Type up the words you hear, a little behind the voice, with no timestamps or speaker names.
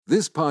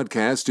This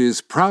podcast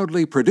is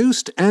proudly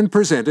produced and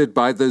presented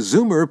by the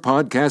Zoomer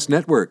Podcast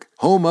Network,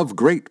 home of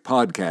great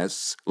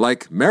podcasts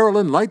like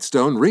Marilyn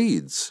Lightstone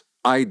Reads,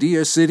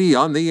 Idea City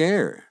on the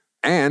Air,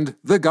 and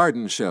The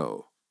Garden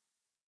Show.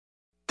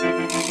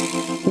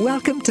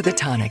 Welcome to The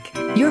Tonic,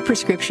 your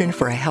prescription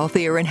for a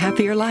healthier and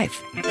happier life.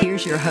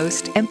 Here's your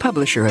host and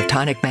publisher of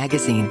Tonic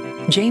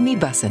Magazine, Jamie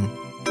Bussin.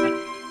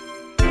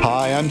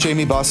 Hi, I'm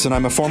Jamie Bussin.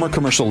 I'm a former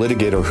commercial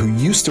litigator who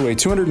used to weigh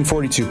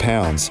 242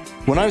 pounds.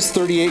 When I was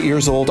 38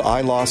 years old,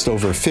 I lost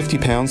over 50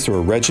 pounds through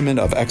a regimen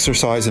of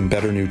exercise and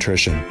better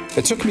nutrition.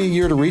 It took me a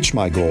year to reach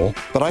my goal,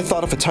 but I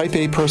thought if a type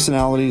A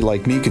personality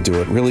like me could do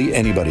it, really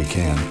anybody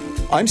can.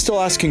 I'm still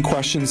asking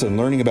questions and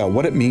learning about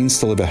what it means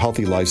to live a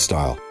healthy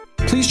lifestyle.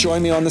 Please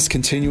join me on this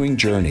continuing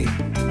journey.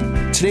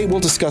 Today we'll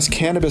discuss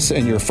cannabis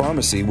and your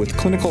pharmacy with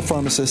clinical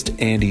pharmacist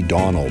Andy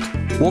Donald.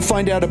 We'll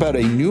find out about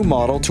a new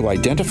model to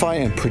identify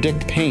and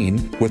predict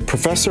pain with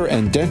professor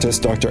and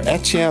dentist Dr.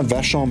 Etienne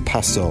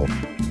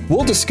Vachon-Presseau.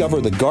 We'll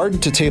discover the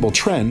garden-to-table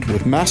trend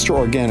with master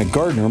organic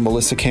gardener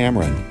Melissa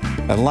Cameron.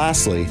 And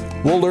lastly,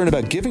 we'll learn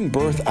about giving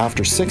birth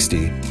after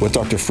 60 with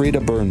Dr.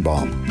 Frieda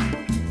Birnbaum.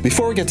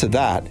 Before we get to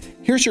that,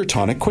 here's your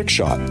Tonic Quick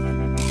Shot.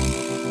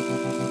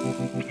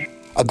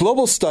 A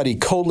global study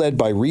co-led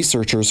by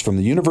researchers from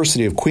the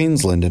University of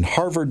Queensland and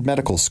Harvard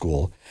Medical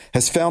School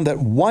has found that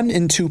 1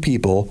 in 2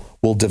 people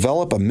will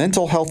develop a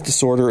mental health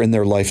disorder in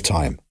their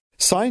lifetime.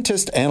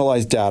 Scientists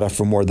analyzed data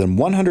from more than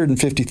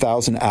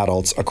 150,000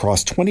 adults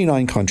across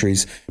 29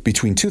 countries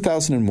between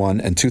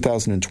 2001 and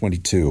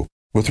 2022,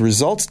 with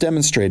results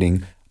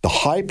demonstrating the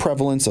high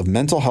prevalence of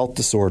mental health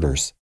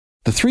disorders.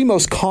 The 3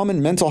 most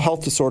common mental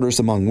health disorders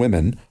among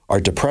women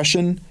are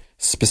depression,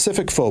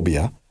 specific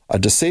phobia, a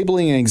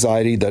disabling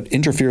anxiety that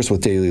interferes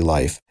with daily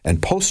life,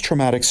 and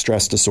post-traumatic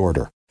stress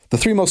disorder. The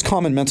 3 most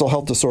common mental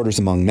health disorders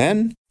among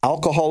men: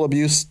 alcohol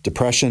abuse,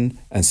 depression,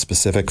 and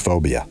specific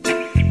phobia.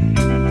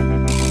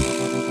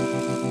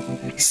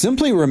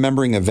 Simply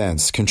remembering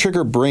events can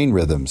trigger brain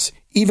rhythms,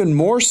 even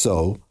more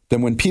so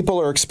than when people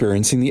are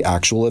experiencing the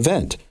actual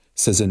event,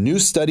 says a new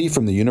study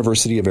from the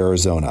University of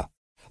Arizona.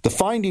 The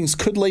findings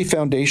could lay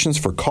foundations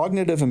for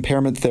cognitive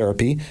impairment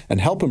therapy and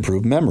help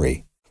improve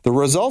memory. The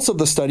results of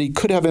the study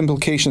could have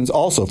implications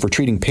also for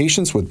treating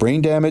patients with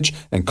brain damage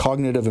and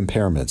cognitive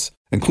impairments,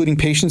 including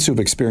patients who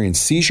have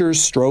experienced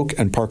seizures, stroke,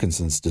 and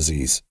Parkinson's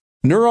disease.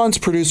 Neurons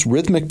produce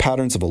rhythmic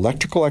patterns of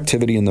electrical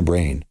activity in the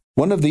brain.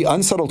 One of the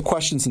unsettled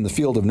questions in the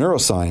field of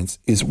neuroscience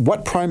is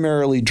what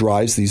primarily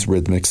drives these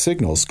rhythmic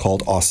signals,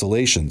 called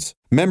oscillations.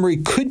 Memory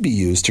could be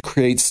used to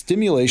create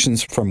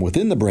stimulations from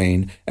within the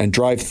brain and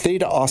drive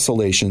theta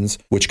oscillations,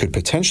 which could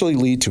potentially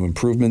lead to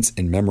improvements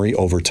in memory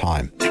over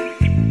time.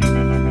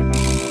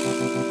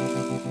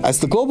 As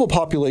the global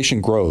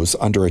population grows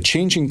under a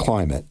changing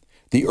climate,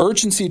 the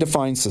urgency to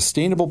find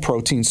sustainable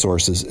protein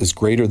sources is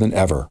greater than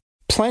ever.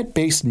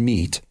 Plant-based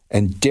meat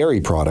and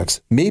dairy products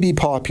may be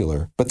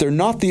popular, but they're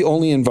not the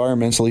only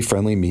environmentally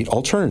friendly meat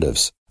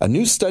alternatives. A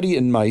new study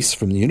in mice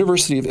from the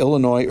University of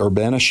Illinois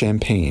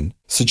Urbana-Champaign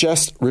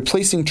suggests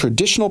replacing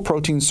traditional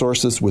protein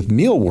sources with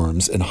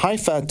mealworms in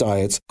high-fat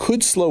diets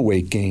could slow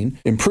weight gain,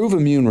 improve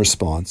immune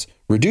response,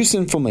 reduce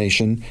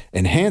inflammation,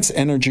 enhance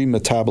energy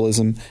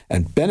metabolism,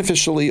 and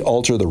beneficially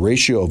alter the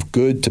ratio of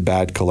good to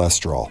bad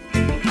cholesterol.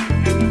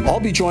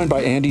 I'll be joined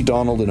by Andy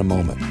Donald in a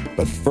moment,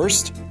 but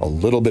first, a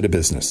little bit of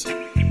business.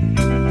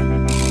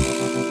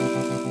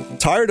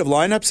 Tired of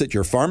lineups at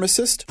your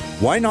pharmacist?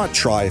 Why not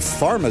try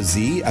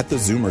PharmaZ at the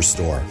Zoomer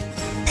store?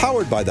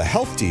 Powered by the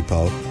Health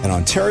Depot, an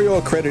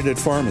Ontario-accredited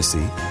pharmacy,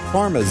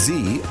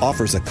 PharmaZ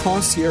offers a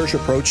concierge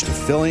approach to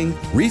filling,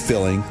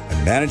 refilling,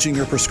 and managing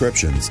your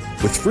prescriptions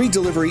with free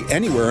delivery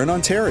anywhere in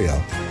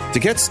Ontario. To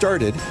get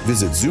started,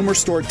 visit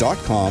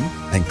zoomerstore.com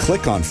and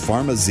click on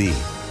PharmaZ.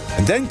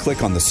 And then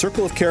click on the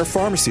Circle of Care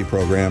Pharmacy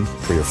program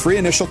for your free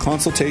initial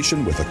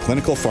consultation with a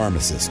clinical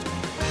pharmacist.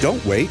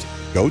 Don't wait,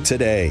 go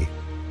today.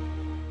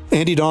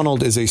 Andy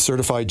Donald is a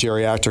certified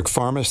geriatric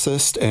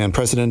pharmacist and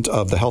president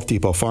of the Health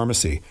Depot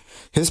Pharmacy.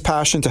 His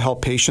passion to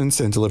help patients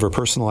and deliver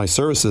personalized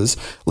services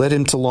led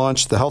him to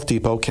launch the Health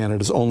Depot,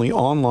 Canada's only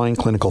online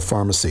clinical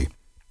pharmacy.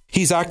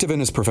 He's active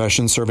in his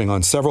profession, serving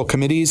on several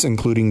committees,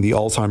 including the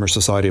Alzheimer's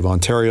Society of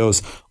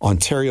Ontario's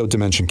Ontario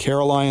Dementia Care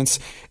Alliance,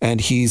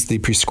 and he's the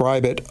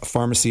Prescribe It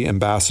Pharmacy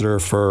Ambassador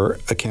for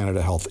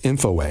Canada Health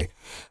Infoway.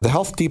 The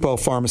Health Depot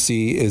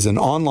Pharmacy is an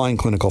online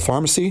clinical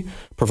pharmacy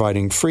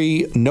providing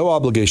free,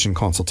 no-obligation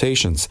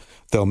consultations.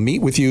 They'll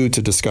meet with you to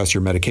discuss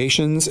your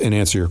medications and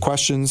answer your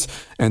questions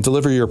and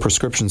deliver your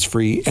prescriptions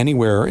free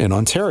anywhere in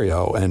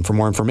Ontario. And for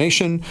more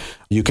information,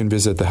 you can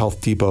visit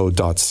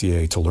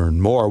thehealthdepot.ca to learn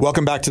more.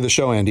 Welcome back to the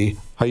show, Andy.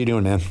 How you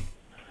doing, man?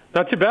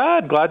 Not too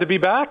bad. Glad to be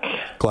back.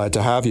 Glad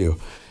to have you.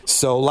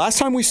 So last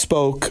time we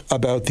spoke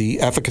about the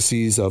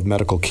efficacies of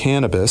medical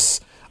cannabis.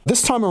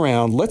 This time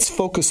around, let's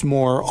focus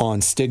more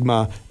on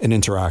stigma and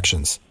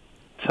interactions.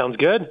 Sounds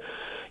good.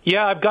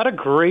 Yeah, I've got a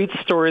great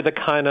story that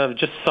kind of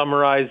just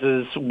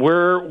summarizes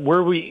where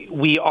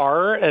we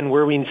are and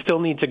where we still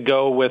need to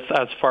go with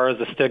as far as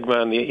the stigma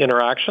and the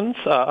interactions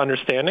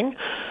understanding.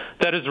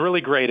 That is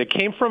really great. It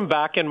came from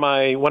back in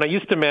when I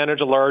used to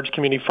manage a large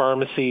community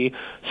pharmacy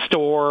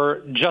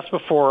store just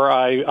before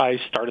I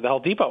started the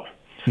Health Depot.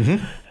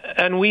 Mm-hmm.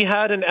 And we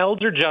had an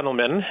elder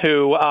gentleman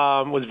who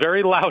was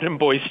very loud and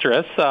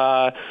boisterous,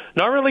 not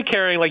really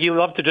caring. Like, he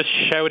loved to just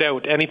shout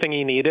out anything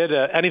he needed,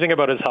 anything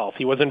about his health.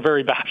 He wasn't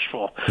very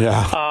bashful.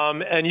 Yeah.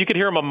 And you could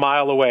hear him a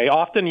mile away.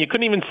 Often you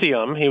couldn't even see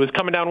him. He was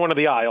coming down one of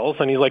the aisles,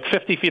 and he's like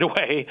 50 feet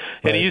away.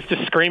 And he used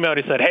to scream out.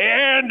 He said, "Hey,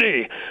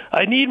 Andy,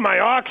 I need my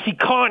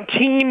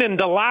OxyContin and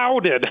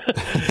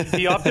Dilaudid."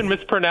 He often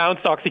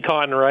mispronounced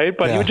OxyContin, right?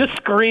 But he would just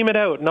scream it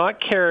out, not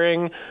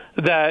caring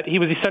that he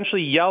was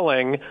essentially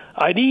yelling,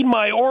 "I need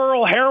my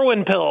oral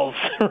heroin pills,"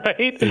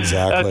 right?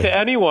 Exactly. To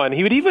anyone.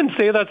 He would even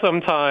say that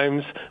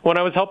sometimes when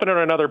I was helping out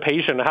another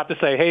patient. I have to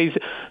say, "Hey,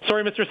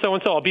 sorry, Mr.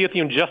 So-and-so, I'll be with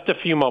you in just a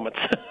few moments."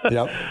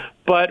 Yep.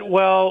 But,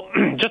 well,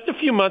 just a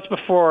few months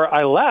before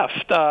I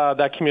left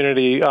that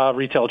community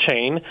retail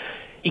chain,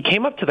 he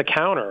came up to the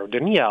counter,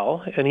 didn't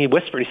yell, and he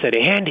whispered. He said,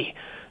 "Hey, Andy,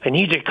 I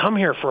need you to come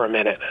here for a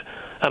minute."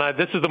 And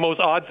this is the most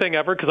odd thing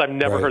ever because I've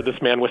never heard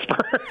this man whisper.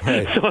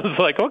 Right. So I was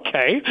like,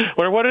 okay,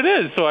 wonder what it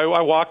is. So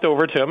I walked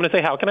over to him and I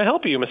say, "How can I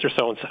help you, Mr.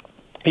 So-and-so?"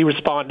 He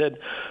responded,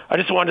 "I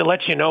just wanted to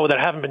let you know that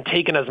I haven't been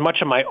taking as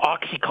much of my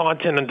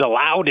OxyContin and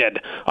Dilaudid,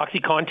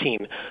 OxyContin."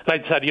 And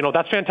I said,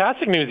 "That's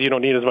fantastic news. You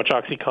don't need as much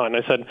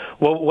OxyContin." I said,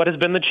 "Well, what has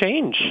been the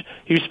change?"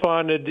 He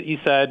responded, he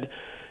said,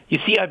 "You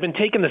see, I've been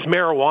taking this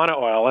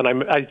marijuana oil," and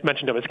I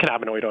mentioned it was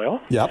cannabinoid oil.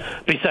 Yep.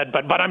 But he said,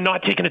 but I'm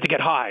not taking it to get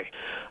high.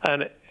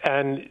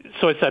 And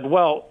so I said,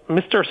 "Well,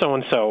 Mr.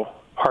 So-and-so,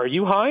 are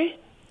you high?"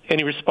 And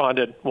he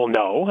responded, "Well,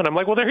 no." And I'm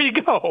like, "Well, there you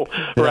go,"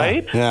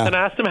 right? Yeah. And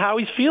I asked him how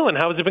he's feeling.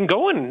 How has it been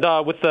going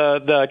with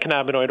the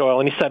cannabinoid oil?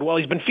 And he said, "Well,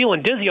 he's been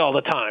feeling dizzy all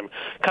the time,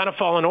 kind of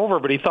falling over,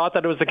 but he thought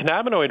that it was the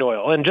cannabinoid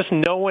oil." And just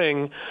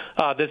knowing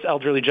this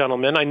elderly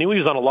gentleman, I knew he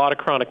was on a lot of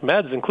chronic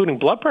meds, including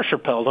blood pressure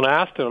pills. And I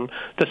asked him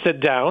to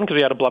sit down, because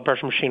we had a blood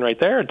pressure machine right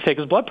there, to take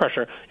his blood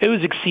pressure. It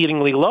was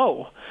exceedingly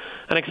low.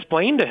 And I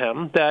explained to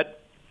him that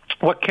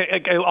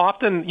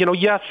often,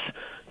 yes,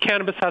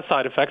 cannabis has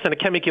side effects, and it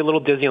can make you a little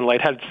dizzy and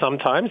lightheaded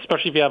sometimes,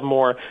 especially if you have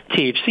more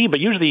THC,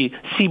 but usually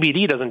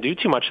CBD doesn't do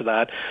too much of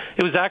that.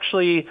 It was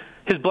actually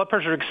his blood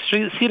pressure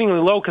exceedingly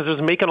low because it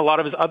was making a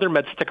lot of his other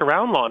meds stick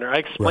around longer. I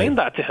explained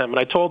that to him, and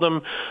I told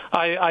him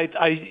I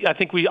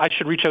think I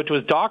should reach out to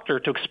his doctor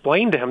to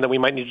explain to him that we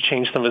might need to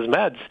change some of his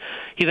meds.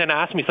 He then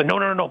asked me, he said,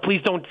 no,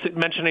 please don't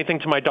mention anything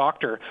to my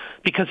doctor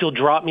because he'll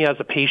drop me as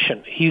a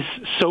patient. He's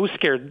so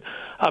scared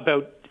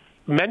about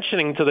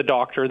mentioning to the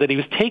doctor that he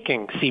was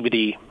taking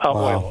CBD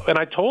oil. And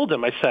I told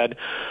him, I said,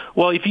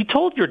 "Well, if you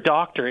told your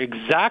doctor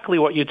exactly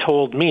what you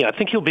told me, I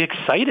think he'll be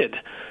excited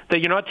that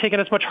you're not taking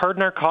as much hard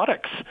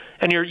narcotics.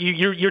 And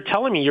you're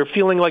telling me you're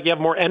feeling like you have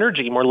more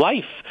energy, more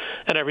life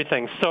and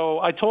everything." So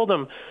I told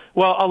him,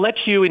 "Well, I'll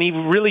let you," and he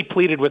really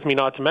pleaded with me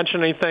not to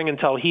mention anything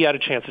until he had a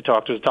chance to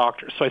talk to his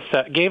doctor. So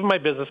I gave him my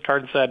business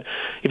card and said,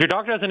 "If your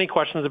doctor has any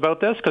questions about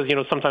this," because,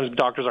 sometimes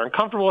doctors aren't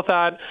comfortable with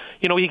that,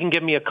 he can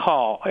give me a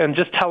call and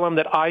just tell him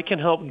that I can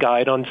help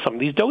guide on some of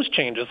these dose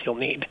changes he'll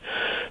need.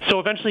 So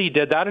eventually he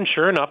did that, and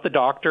sure enough, the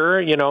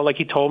doctor, like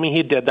he told me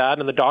he did that,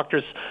 and the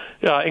doctors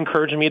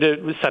encouraged me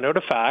to send out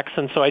a fax,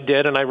 and so I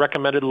did, and I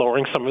recommended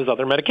lowering some of his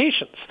other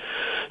medications.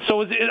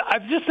 So I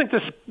just think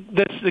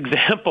this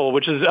example,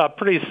 which is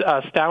pretty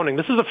astounding.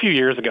 This is a few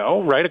years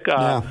ago, right?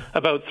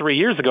 About 3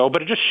 years ago,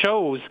 but it just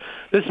shows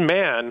this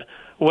man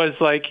was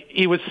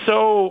he was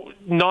so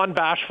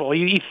non-bashful.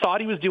 He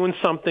thought he was doing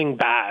something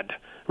bad,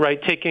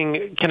 right,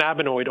 taking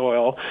cannabinoid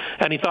oil,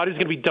 and he thought he was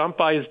going to be dumped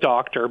by his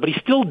doctor, but he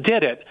still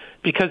did it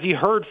because he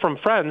heard from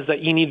friends that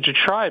he needed to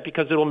try it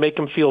because it will make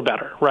him feel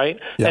better, right,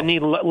 and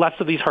need less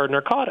of these hard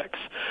narcotics.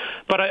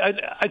 But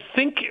I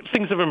think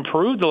things have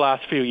improved the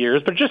last few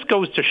years, but it just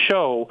goes to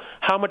show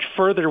how much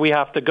further we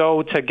have to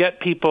go to get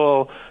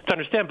people to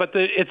understand. But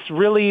it's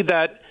really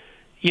that,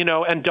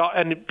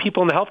 and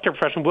people in the healthcare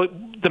profession,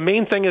 the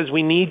main thing is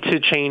we need to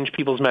change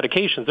people's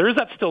medications. There is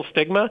that still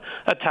stigma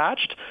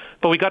attached,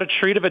 but we got to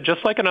treat it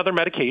just like another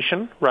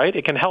medication, right?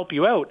 It can help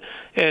you out,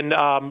 and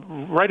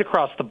right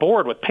across the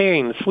board with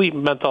pain, sleep,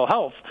 mental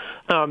health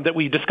that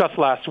we discussed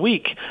last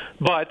week.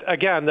 But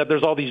again, that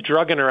there's all these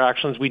drug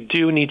interactions. We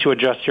do need to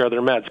adjust your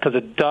other meds because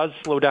it does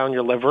slow down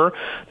your liver.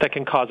 That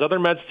can cause other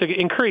meds to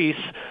increase.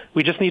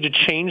 We just need to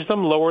change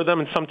them, lower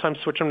them, and sometimes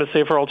switch them to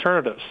safer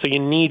alternatives. So you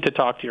need to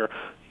talk to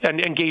and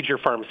engage your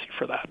pharmacy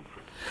for that.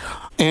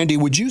 Andy,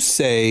 would you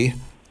say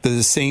that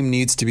the same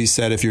needs to be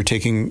said if you're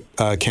taking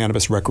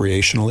cannabis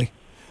recreationally?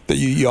 That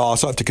you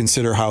also have to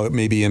consider how it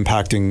may be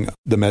impacting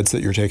the meds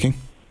that you're taking?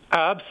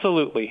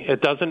 Absolutely.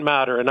 It doesn't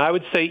matter. And I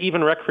would say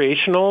even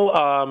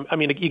recreational,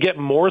 you get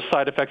more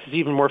side effects. It's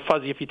even more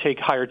fuzzy if you take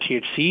higher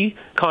THC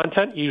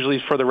content,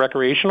 usually for the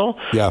recreational.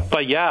 Yeah.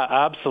 But yeah,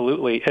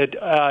 absolutely.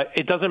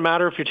 It doesn't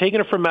matter if you're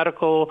taking it for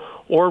medical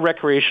or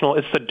recreational.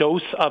 It's the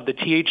dose of the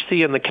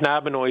THC and the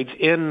cannabinoids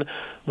in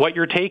what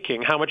you're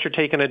taking, how much you're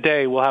taking a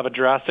day will have a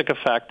drastic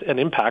effect and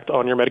impact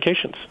on your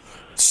medications.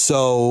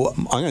 So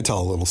I'm going to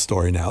tell a little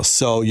story now.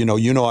 So,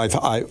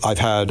 I've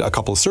had a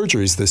couple of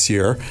surgeries this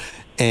year.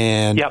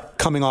 And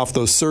coming off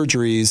those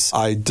surgeries,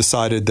 I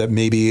decided that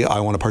maybe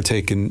I want to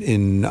partake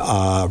in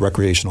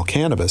recreational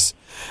cannabis.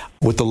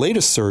 With the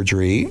latest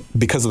surgery,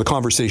 because of the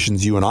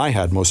conversations you and I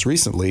had most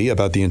recently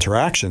about the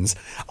interactions,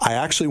 I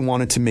actually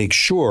wanted to make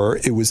sure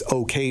it was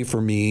okay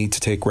for me to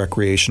take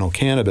recreational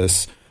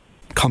cannabis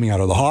coming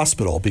out of the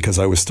hospital because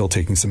I was still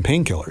taking some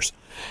painkillers.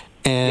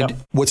 And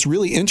what's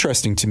really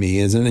interesting to me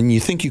is, and you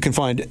think you can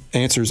find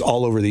answers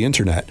all over the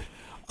internet,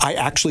 I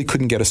actually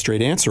couldn't get a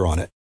straight answer on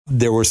it.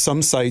 There were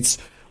some sites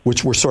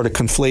which were sort of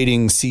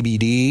conflating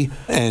CBD,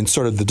 and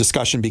sort of the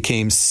discussion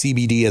became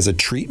CBD as a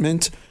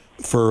treatment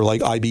for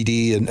like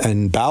IBD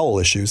and bowel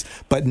issues,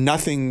 but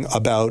nothing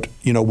about,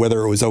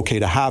 whether it was okay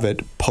to have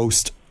it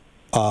post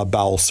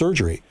bowel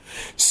surgery.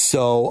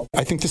 So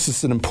I think this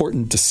is an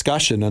important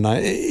discussion, and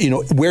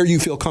where you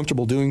feel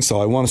comfortable doing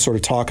so, I want to sort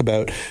of talk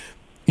about.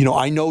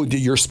 I know that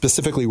you're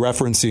specifically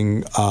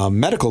referencing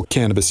medical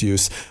cannabis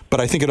use, but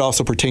I think it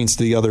also pertains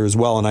to the other as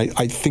well. And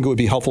I think it would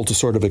be helpful to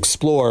sort of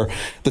explore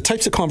the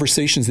types of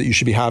conversations that you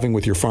should be having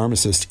with your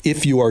pharmacist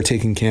if you are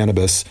taking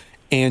cannabis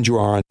and you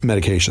are on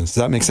medications. Does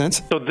that make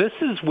sense? So this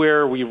is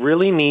where we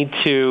really need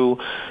to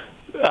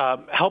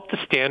help to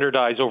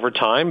standardize over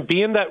time,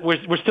 being that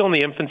we're still in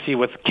the infancy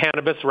with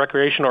cannabis,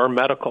 recreational, or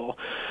medical.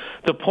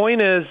 The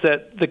point is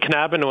that the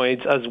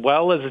cannabinoids, as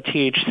well as the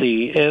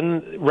THC,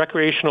 in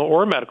recreational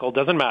or medical,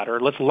 doesn't matter.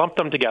 Let's lump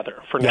them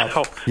together for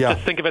now.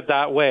 Just think of it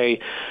that way.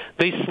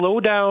 They slow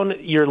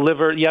down your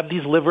liver. You have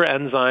these liver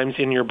enzymes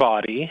in your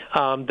body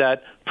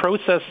that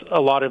process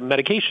a lot of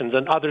medications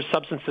and other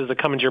substances that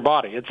come into your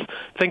body.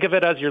 Think of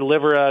it as your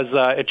liver as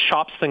it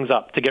chops things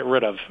up to get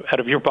rid of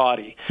out of your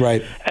body.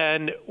 Right.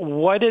 And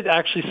what it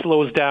actually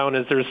slows down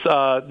is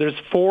there's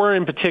four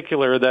in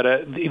particular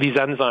that these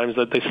enzymes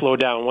that they slow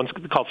down. One's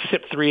called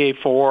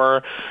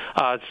CYP3A4,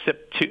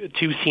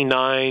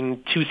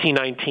 CYP2C9,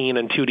 2C19,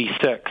 and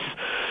 2D6.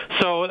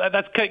 So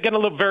that's getting a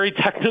little very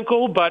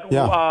technical, but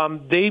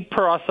they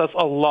process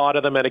a lot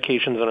of the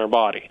medications in our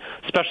body,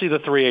 especially the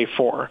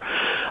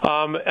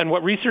 3A4. And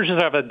what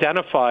researchers have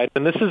identified,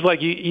 and this is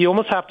like you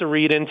almost have to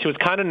read into, it's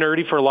kind of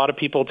nerdy for a lot of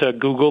people to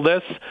Google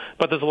this,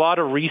 but there's a lot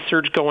of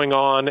research going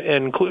on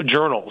in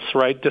journals,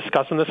 right,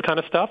 discussing this kind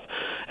of stuff.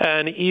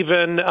 And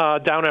even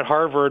down at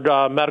Harvard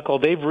Medical,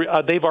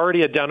 they've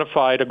already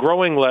identified a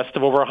growing list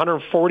of over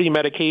 140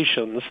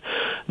 medications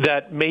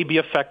that may be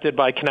affected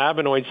by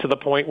cannabinoids to the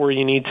point where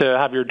you need to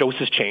have your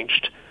doses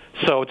changed.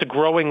 So it's a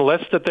growing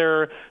list that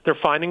they're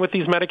finding with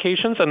these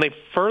medications, and they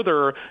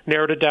further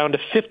narrowed it down to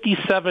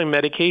 57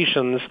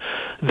 medications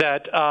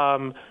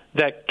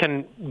that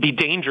can be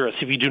dangerous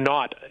if you do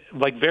not,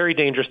 like very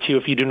dangerous to you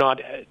if you do not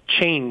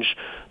change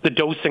the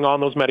dosing on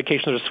those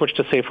medications or switch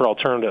to safer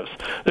alternatives.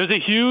 There's a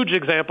huge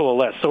example of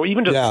list. So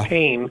even just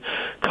pain,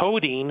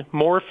 codeine,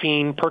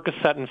 morphine,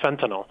 Percocet, and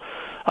fentanyl,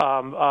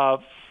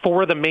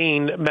 for the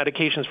main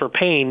medications for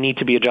pain need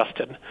to be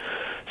adjusted.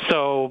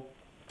 So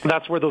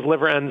that's where those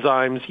liver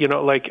enzymes,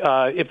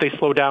 if they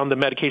slow down, the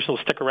medication will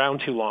stick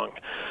around too long.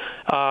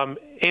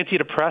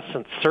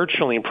 Antidepressants,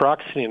 sertraline,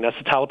 paroxetine,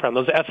 escitalopram,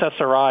 those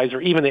SSRIs,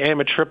 or even the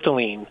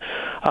amitriptyline.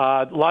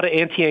 A lot of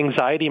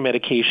anti-anxiety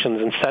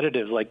medications and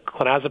sedatives like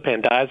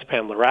clonazepam,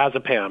 diazepam,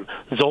 lorazepam,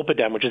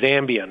 zolpidem, which is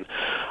Ambien.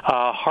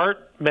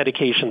 Heart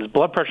medications,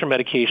 blood pressure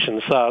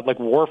medications like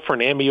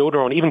warfarin,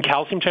 amiodarone, even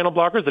calcium channel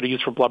blockers that are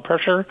used for blood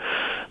pressure.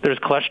 There's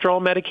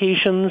cholesterol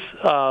medications,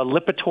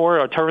 Lipitor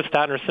or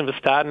atorvastatin or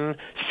simvastatin.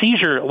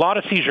 A lot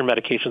of seizure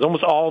medications,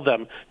 almost all of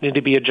them need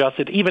to be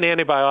adjusted, even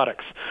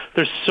antibiotics.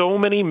 There's so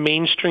many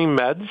mainstream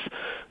meds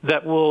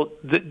that will,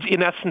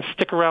 in essence,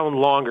 stick around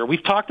longer.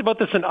 We've talked about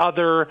this in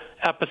other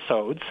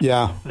episodes,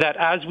 that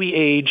as we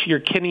age, your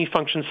kidney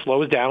function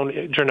slows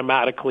down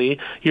dramatically.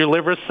 Your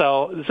liver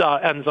cells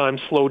enzymes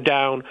slow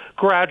down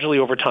gradually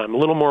over time, a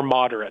little more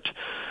moderate.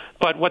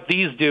 But what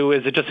these do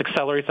is it just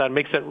accelerates that,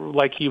 makes it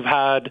like you've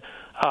had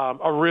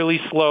a really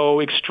slow,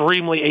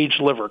 extremely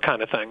aged liver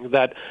kind of thing,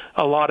 that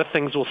a lot of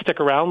things will stick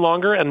around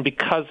longer, and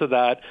because of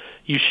that,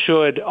 you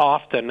should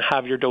often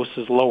have your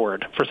doses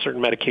lowered for certain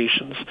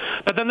medications.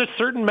 But then there's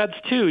certain meds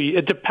too.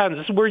 It depends.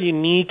 This is where you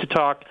need to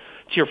talk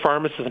to your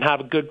pharmacist and have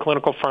a good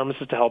clinical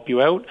pharmacist to help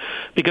you out,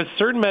 because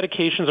certain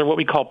medications are what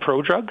we call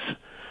prodrugs,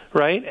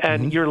 right?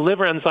 And your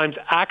liver enzymes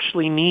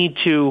actually need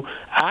to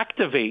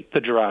activate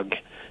the drug.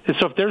 And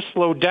so if they're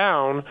slowed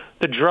down,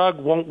 the drug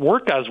won't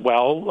work as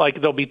well.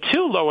 Like they'll be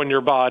too low in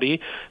your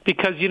body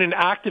because you didn't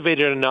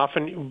activate it enough,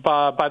 and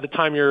by the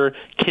time your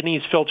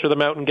kidneys filter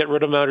them out and get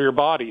rid of them out of your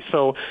body.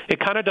 So it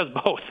kind of does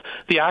both.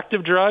 The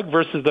active drug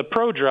versus the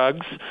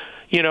prodrugs,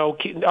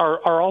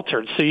 are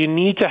altered. So you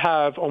need to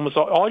have almost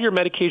all your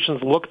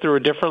medications look through a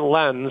different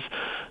lens,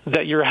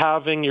 that you're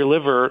having your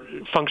liver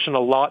function a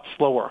lot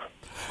slower.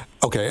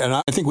 Okay, and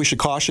I think we should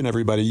caution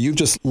everybody. You've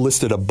just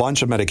listed a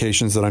bunch of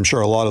medications that I'm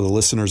sure a lot of the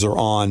listeners are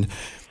on.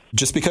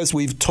 Just because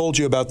we've told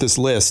you about this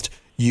list,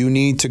 you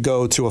need to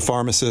go to a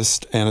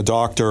pharmacist and a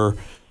doctor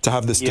to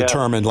have this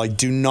determined. Like,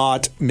 do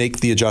not make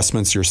the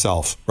adjustments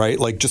yourself, right?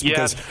 Like, just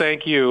because. Yes,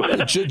 thank you.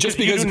 Just because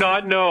you do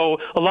not know.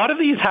 A lot of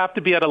these have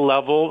to be at a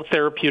level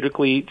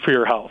therapeutically for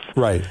your health.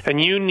 Right.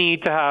 And you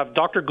need to have,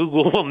 Dr.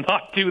 Google will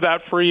not do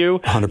that for you.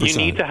 100%. You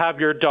need to have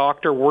your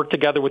doctor work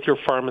together with your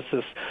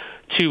pharmacist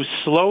to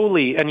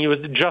slowly, and you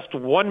adjust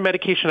one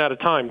medication at a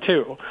time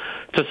too,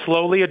 to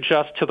slowly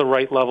adjust to the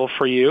right level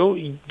for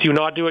you. Do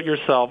not do it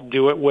yourself.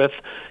 Do it with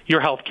your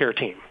healthcare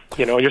team,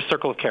 your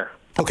circle of care.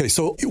 Okay,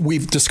 so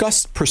we've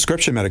discussed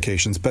prescription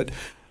medications, but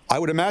I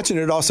would imagine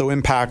it also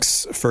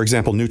impacts, for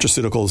example,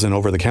 nutraceuticals and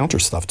over-the-counter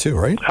stuff too,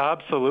 right?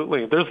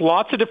 Absolutely. There's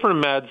lots of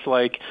different meds,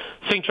 like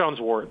St. John's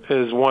wort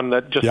is one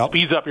that just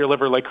speeds up your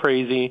liver like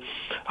crazy.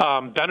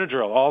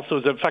 Benadryl also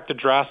is affected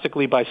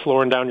drastically by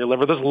slowing down your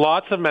liver. There's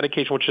lots of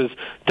medication, which is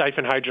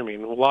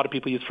diphenhydramine. A lot of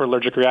people use for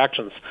allergic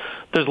reactions.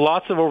 There's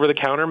lots of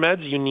over-the-counter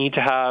meds you need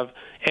to have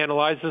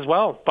analyzed as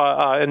well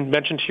and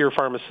mentioned to your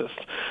pharmacist.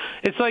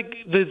 It's like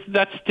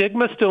that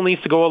stigma still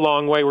needs to go a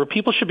long way where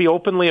people should be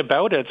openly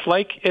about it. It's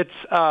like it's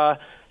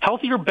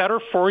healthier,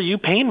 better for you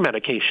pain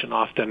medication,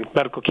 often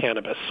medical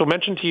cannabis. So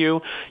mention to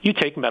you, you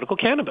take medical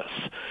cannabis,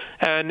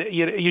 and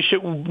you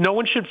should. No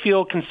one should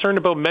feel concerned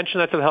about mentioning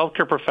that to the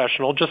healthcare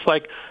professional. Just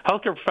like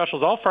healthcare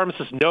professionals, all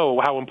pharmacists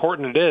know how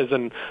important it is,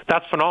 and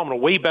that's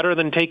phenomenal. Way better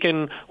than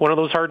taking one of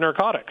those hard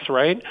narcotics,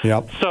 right?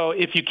 Yep. So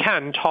if you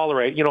can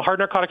tolerate, hard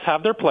narcotics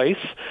have their place.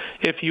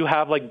 If you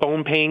have like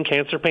bone pain,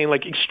 cancer pain,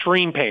 like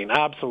extreme pain,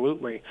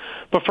 absolutely.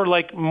 But for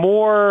like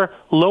more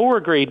lower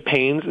grade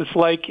pains, it's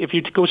like if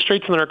you go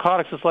straight to the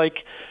narcotics, it's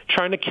like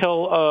trying to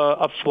kill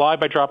a fly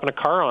by dropping a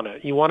car on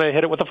it. You want to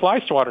hit it with a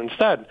fly swatter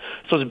instead.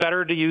 So it's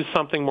better to use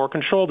something more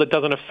controlled that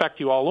doesn't affect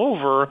you all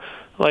over,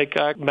 like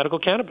medical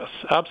cannabis.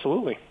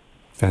 Absolutely.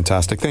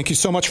 Fantastic. Thank you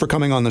so much for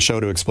coming on the show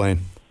to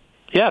explain.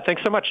 Yeah,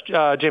 thanks so much,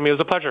 Jamie. It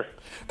was a pleasure.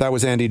 That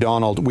was Andy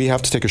Donald. We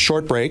have to take a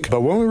short break,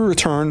 but when we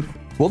return,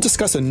 we'll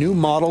discuss a new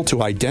model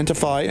to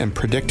identify and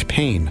predict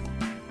pain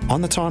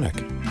on the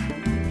Tonic.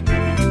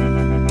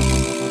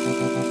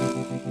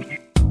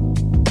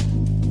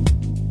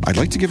 I'd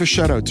like to give a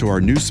shout out to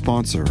our new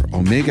sponsor,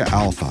 Omega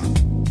Alpha.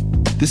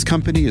 This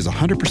company is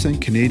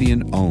 100%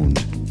 Canadian owned.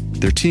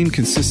 Their team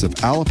consists of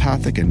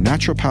allopathic and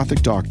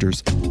naturopathic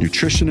doctors,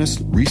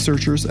 nutritionists,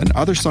 researchers, and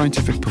other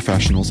scientific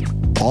professionals,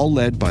 all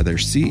led by their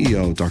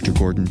CEO, Dr.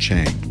 Gordon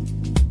Chang.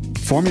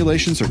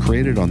 Formulations are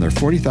created on their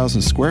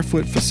 40,000 square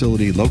foot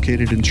facility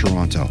located in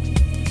Toronto.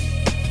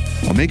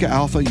 Omega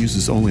Alpha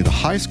uses only the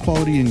highest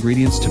quality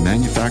ingredients to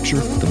manufacture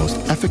the most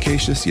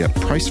efficacious yet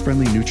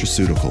price-friendly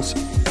nutraceuticals.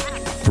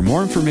 For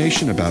more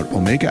information about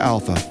Omega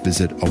Alpha,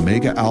 visit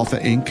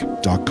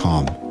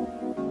OmegaAlphaInc.com.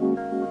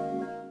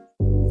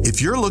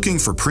 If you're looking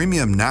for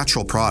premium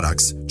natural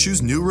products,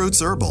 choose New Roots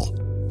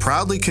Herbal.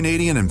 Proudly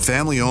Canadian and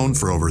family-owned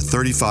for over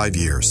 35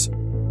 years.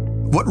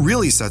 What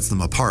really sets them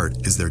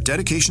apart is their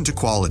dedication to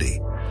quality.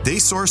 They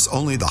source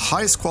only the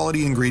highest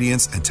quality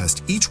ingredients and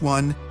test each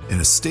one in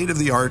a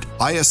state-of-the-art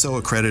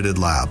ISO-accredited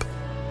lab.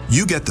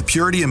 You get the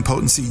purity and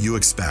potency you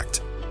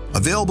expect.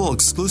 Available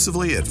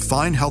exclusively at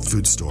fine health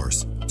food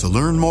stores. To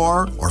learn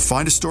more or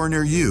find a store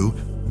near you,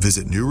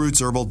 visit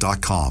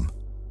newrootsherbal.com.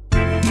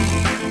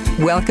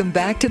 Welcome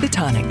back to The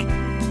Tonic,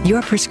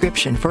 your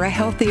prescription for a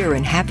healthier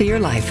and happier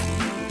life.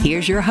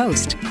 Here's your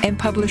host and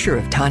publisher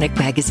of Tonic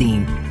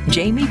Magazine,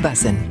 Jamie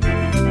Bussin.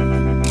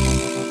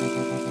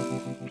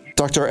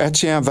 Dr.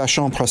 Etienne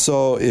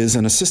Vachon-Presseau is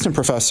an assistant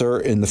professor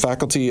in the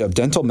Faculty of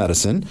Dental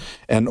Medicine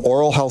and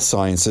Oral Health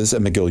Sciences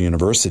at McGill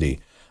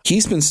University.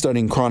 He's been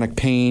studying chronic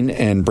pain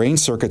and brain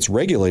circuits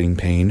regulating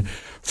pain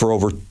for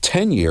over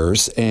 10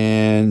 years,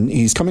 and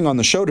he's coming on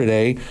the show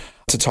today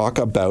to talk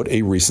about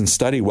a recent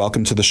study.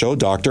 Welcome to the show,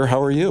 Doctor.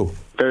 How are you?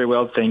 Very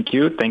well, thank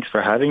you. Thanks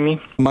for having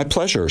me. My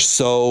pleasure.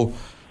 So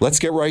let's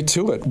get right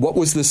to it. What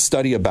was this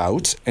study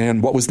about,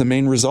 and what was the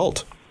main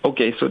result?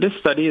 Okay, so this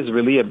study is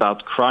really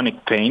about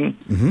chronic pain.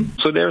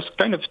 So there's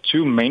kind of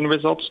two main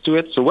results to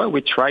it. So what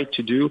we try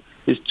to do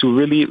is to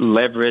really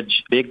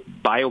leverage big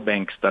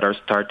biobanks that are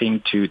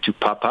starting to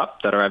pop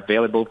up, that are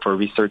available for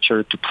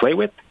researchers to play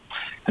with.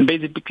 And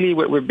basically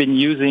what we've been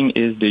using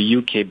is the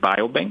UK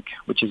Biobank,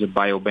 which is a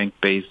biobank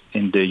based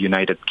in the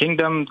United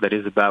Kingdom that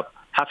is about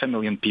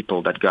 500,000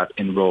 people that got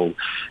enrolled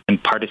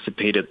and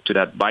participated to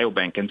that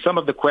biobank. And some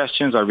of the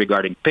questions are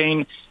regarding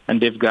pain,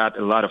 and they've got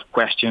a lot of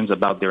questions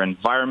about their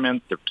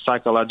environment, their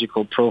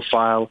psychological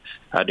profile,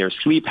 their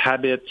sleep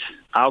habits,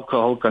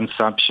 alcohol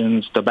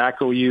consumptions,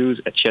 tobacco use,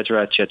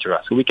 etc.,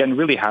 etc. So we can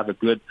really have a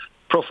good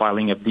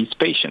profiling of these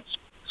patients.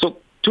 So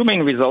two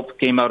main results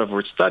came out of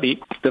our study.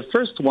 The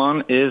first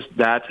one is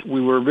that we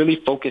were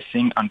really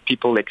focusing on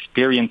people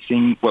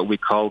experiencing what we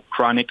call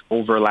chronic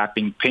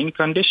overlapping pain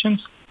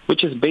conditions,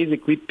 which is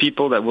basically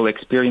people that will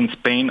experience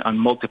pain on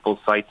multiple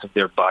sites of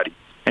their body.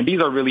 And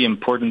these are really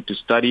important to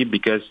study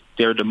because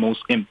they're the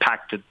most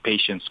impacted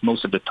patients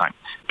most of the time,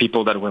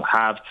 people that will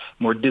have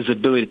more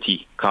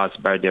disability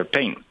caused by their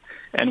pain.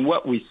 And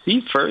what we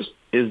see first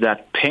is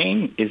that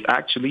pain is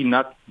actually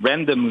not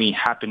randomly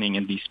happening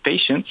in these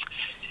patients.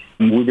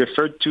 We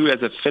refer to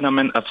as a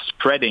phenomenon of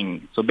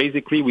spreading. So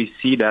basically we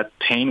see that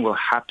pain will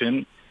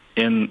happen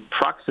in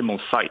proximal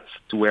sites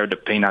to where the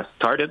pain has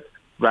started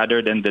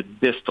rather than the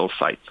distal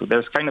site. So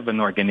there's kind of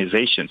an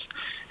organization.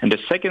 And the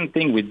second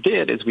thing we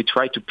did is we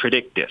tried to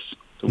predict this.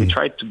 So we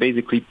tried to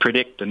basically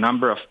predict the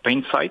number of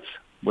pain sites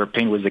where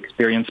pain was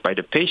experienced by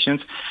the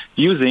patients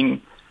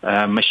using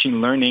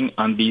machine learning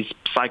on these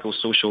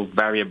psychosocial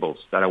variables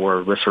that I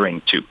were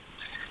referring to.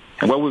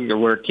 And what we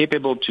were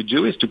capable to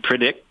do is to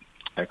predict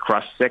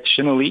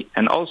cross-sectionally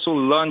and also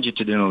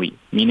longitudinally,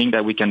 meaning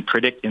that we can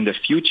predict in the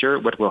future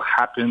what will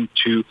happen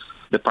to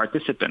the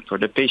participant or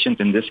the patient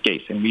in this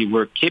case. And we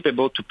were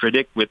capable to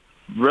predict with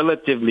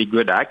relatively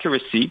good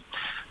accuracy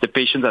the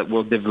patients that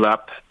will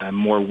develop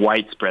more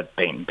widespread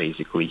pain,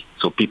 basically.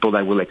 So people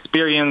that will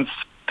experience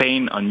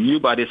pain on new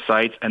body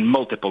sites and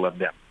multiple of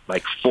them,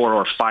 like 4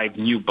 or 5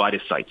 new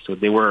body sites. So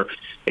they were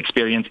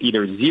experience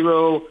either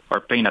zero or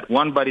pain at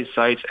one body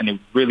site, and it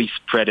really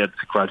spread it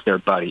across their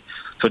body.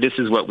 So this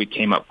is what we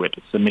came up with.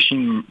 It's a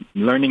machine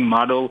learning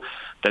model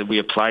that we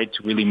applied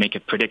to really make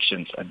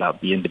predictions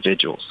about the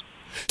individuals.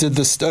 Did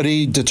the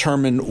study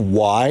determine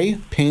why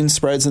pain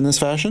spreads in this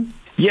fashion?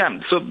 Yeah,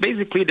 so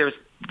basically there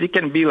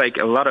can be like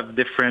a lot of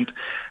different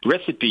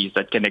recipes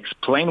that can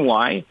explain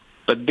why,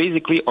 but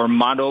basically our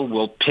model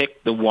will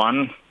pick the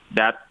one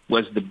that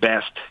was the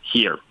best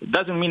here. It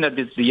doesn't mean that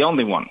it's the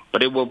only one,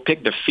 but it will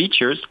pick the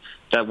features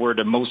that were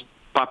the most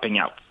popping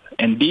out.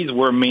 And these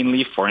were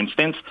mainly, for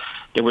instance,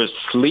 there was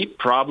sleep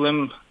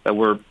problem that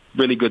were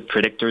really good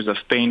predictors of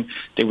pain.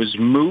 There was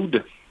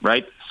mood,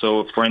 right?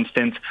 So, for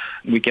instance,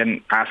 we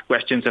can ask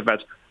questions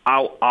about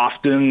how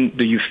often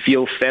do you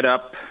feel fed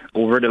up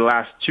over the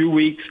last 2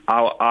 weeks?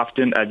 How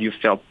often have you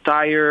felt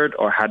tired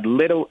or had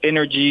little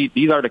energy?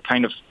 These are the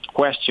kind of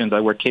questions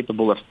that were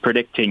capable of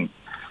predicting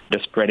the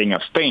spreading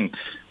of pain.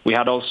 We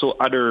had also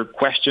other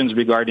questions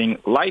regarding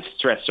life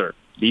stressor.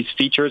 These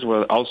features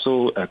were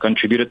also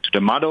contributed to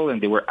the model,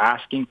 and they were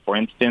asking, for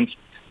instance,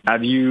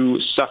 have you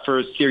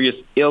suffered serious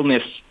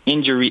illness,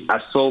 injury,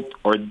 assault,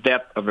 or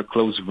death of a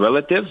close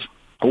relative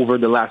over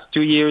the last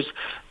 2 years?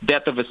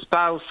 Death of a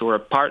spouse or a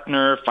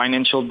partner,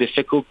 financial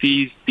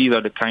difficulties, these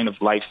are the kind of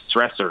life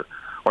stressor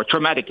or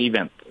traumatic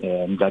event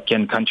that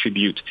can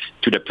contribute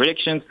to the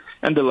predictions.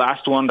 And the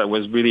last one that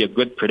was really a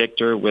good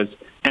predictor was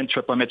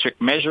anthropometric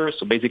measures,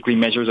 so basically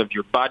measures of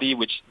your body,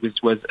 which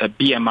was a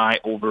BMI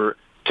over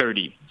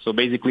 30. So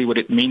basically what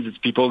it means is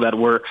people that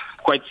were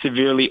quite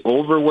severely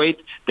overweight.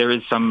 There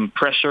is some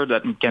pressure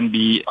that can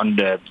be on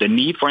the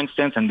knee, for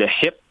instance, and the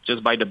hip,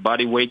 just by the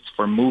body weights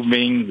for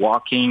moving,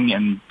 walking,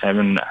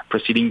 and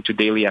proceeding to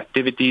daily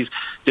activities.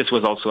 This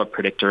was also a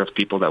predictor of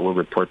people that will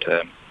report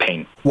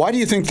pain. Why do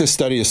you think this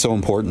study is so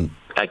important?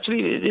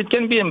 Actually, it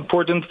can be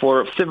important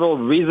for several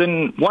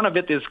reasons. One of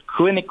it is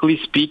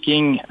clinically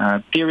speaking,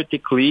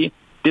 theoretically,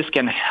 this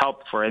can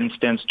help, for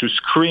instance, to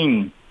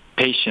screen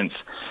patients.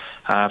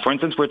 For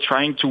instance, we're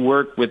trying to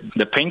work with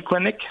the pain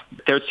clinic,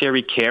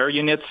 tertiary care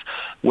units,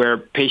 where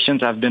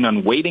patients have been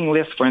on waiting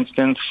lists, for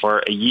instance,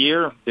 for a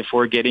year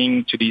before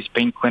getting to these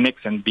pain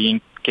clinics and being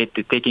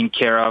taken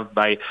care of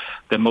by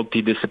the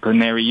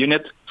multidisciplinary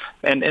unit.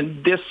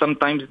 And this,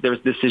 sometimes there's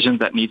decisions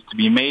that needs to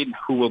be made,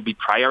 who will be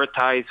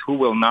prioritized, who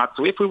will not.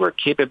 So if we were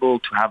capable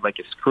to have like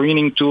a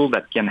screening tool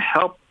that can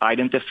help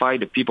identify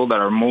the people that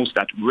are most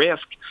at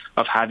risk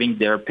of having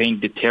their pain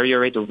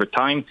deteriorate over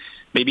time,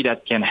 maybe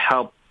that can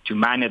help to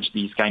manage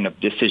these kind of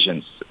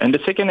decisions. And the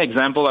second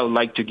example I would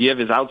like to give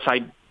is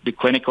outside the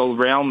clinical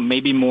realm,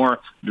 maybe more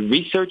the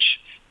research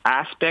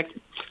aspect.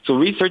 So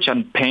research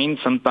on pain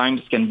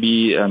sometimes can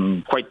be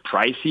quite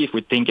pricey if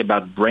we think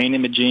about brain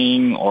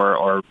imaging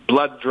or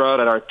blood draw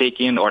that are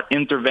taken, or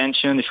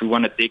intervention if we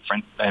want to take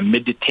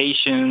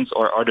meditations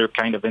or other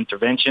kind of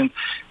interventions.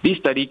 These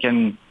studies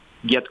can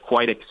get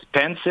quite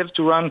expensive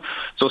to run.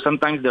 So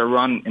sometimes they're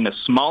run in a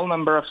small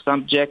number of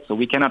subjects, so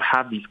we cannot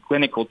have these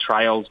clinical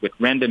trials with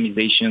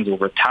randomizations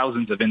over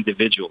thousands of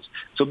individuals.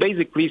 So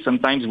basically,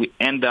 sometimes we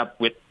end up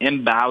with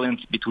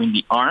imbalance between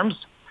the arms.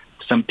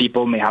 Some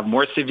people may have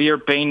more severe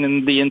pain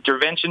in the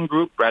intervention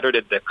group rather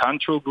than the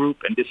control group,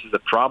 and this is a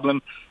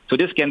problem. So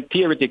this can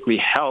theoretically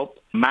help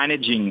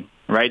managing,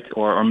 right,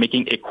 or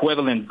making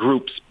equivalent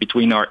groups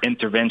between our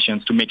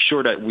interventions to make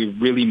sure that we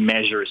really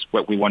measure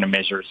what we want to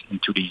measure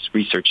into these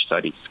research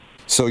studies.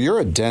 So you're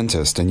a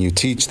dentist and you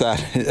teach that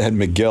at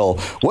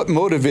McGill. What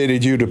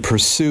motivated you to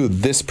pursue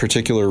this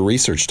particular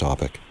research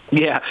topic?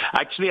 Yeah,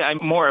 actually, I'm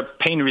more a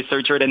pain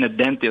researcher than a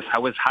dentist. I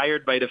was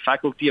hired by the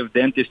Faculty of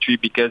Dentistry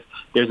because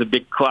there's a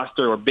big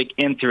cluster or big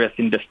interest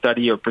in the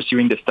study or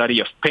pursuing the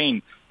study of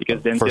pain,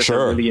 because dentists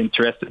are really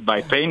interested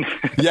by pain.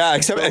 Yeah,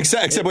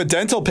 except with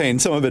dental pain,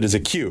 some of it is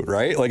acute,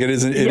 right? Like it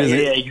isn't.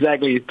 Yeah,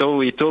 exactly,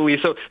 totally.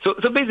 So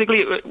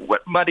basically,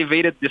 what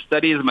motivated this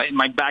study is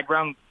my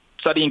background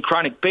studying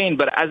chronic pain.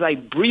 But as I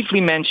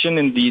briefly mentioned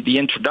in the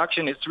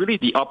introduction, it's really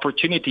the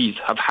opportunities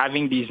of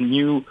having these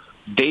new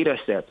data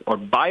sets or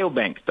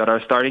biobanks that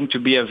are starting to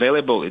be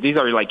available. These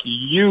are like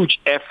huge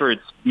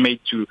efforts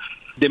made to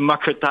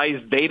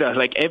democratize data.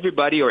 Like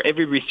everybody or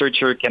every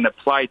researcher can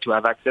apply to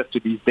have access to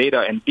these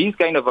data. And these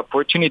kind of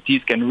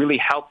opportunities can really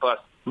help us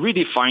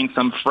redefine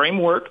some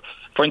framework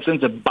For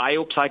instance, the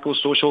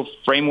biopsychosocial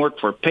framework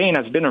for pain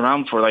has been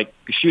around for like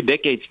a few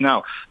decades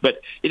now, but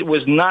it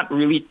was not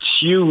really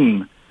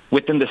tuned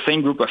within the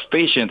same group of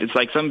patients. It's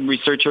like some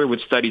researcher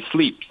would study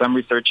sleep, some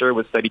researcher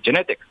would study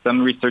genetics,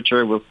 some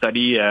researcher will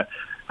study,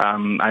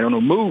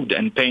 mood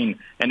and pain.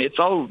 And it's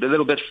all a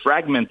little bit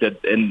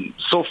fragmented. And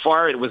so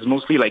far, it was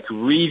mostly like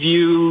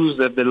reviews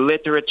of the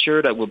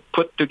literature that would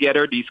put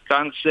together these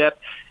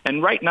concepts.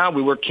 And right now,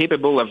 we were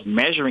capable of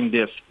measuring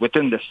this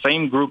within the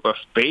same group of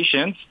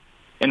patients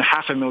in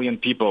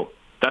 500,000 people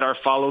that are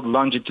followed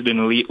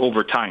longitudinally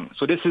over time.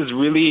 So this is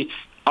really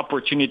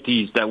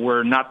opportunities that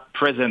were not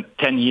present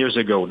 10 years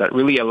ago that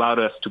really allowed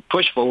us to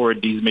push forward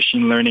these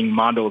machine learning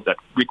models that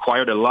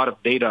required a lot of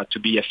data to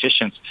be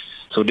efficient.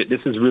 So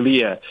this is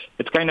really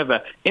it's kind of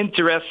a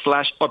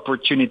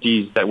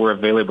interest/opportunities that were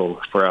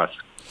available for us.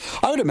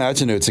 I would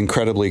imagine it's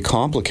incredibly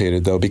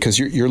complicated, though, because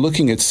you're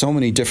looking at so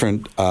many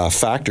different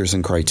factors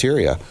and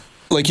criteria.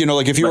 Like,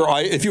 if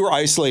you were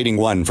isolating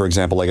one, for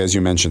example, like as you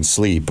mentioned,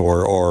 sleep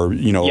or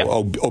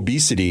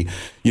obesity,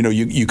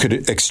 you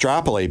could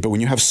extrapolate. But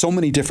when you have so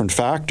many different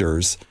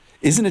factors,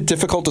 isn't it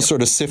difficult to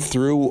sort of sift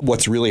through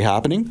what's really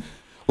happening?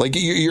 Like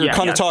you're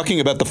kind of talking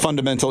about the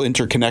fundamental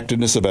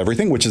interconnectedness of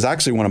everything, which is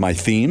actually one of my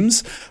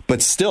themes.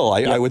 But still,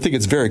 I would think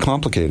it's very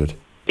complicated.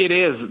 It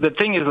is. The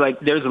thing is, like,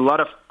 there's a lot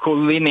of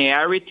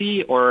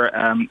collinearity or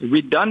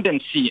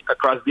redundancy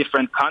across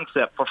different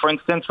concepts. For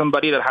instance,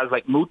 somebody that has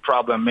like mood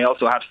problem may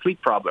also have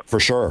sleep problem. For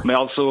sure. May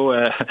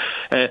also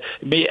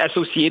be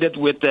associated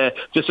with the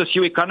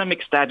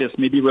socioeconomic status,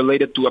 maybe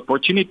related to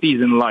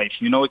opportunities in life.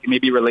 It may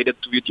be related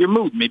with your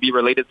mood, maybe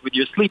related with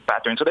your sleep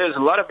pattern. So there's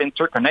a lot of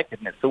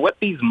interconnectedness. So what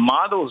these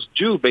models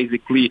do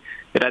basically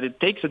is that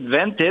it takes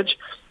advantage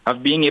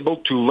of being able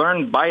to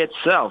learn by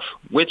itself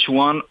which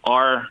one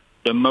are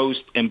the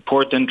most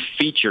important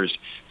features.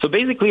 So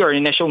basically our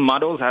initial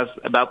models has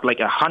about like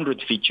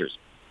 100 features,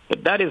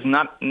 but that is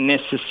not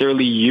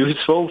necessarily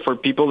useful for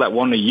people that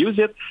want to use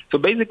it. So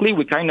basically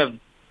we kind of,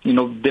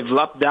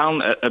 developed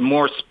down a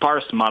more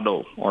sparse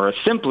model or a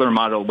simpler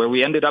model where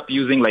we ended up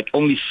using like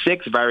only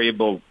 6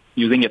 variables,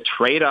 using a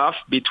trade-off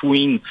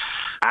between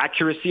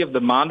accuracy of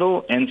the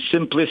model and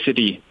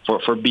simplicity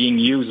for being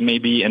used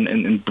maybe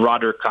in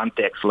broader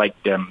contexts, like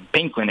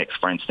pain clinics,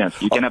 for instance.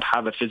 You cannot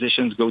have a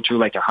physicians go through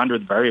like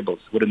 100 variables.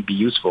 Wouldn't be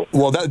useful.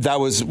 Well, that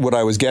was what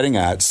I was getting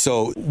at.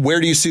 So where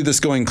do you see this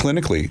going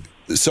clinically?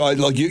 So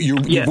like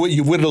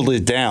you whittled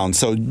it down.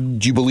 So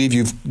do you believe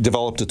you've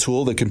developed a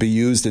tool that can be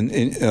used in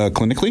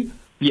clinically?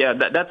 Yeah,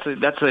 that's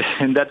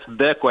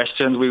the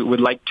question we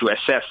would like to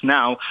assess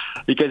now,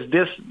 because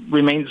this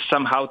remains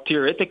somehow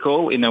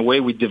theoretical. In a way,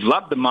 we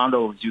developed the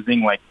models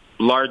using like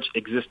large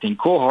existing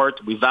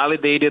cohort. We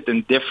validated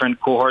in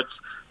different cohorts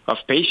of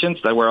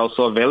patients that were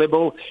also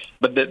available.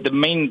 But the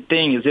main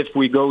thing is if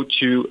we go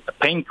to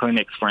pain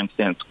clinics, for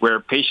instance, where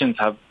patients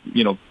have,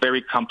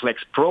 very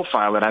complex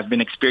profile that have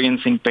been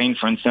experiencing pain,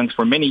 for instance,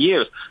 for many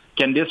years,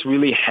 can this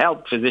really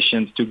help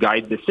physicians to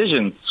guide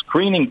decisions,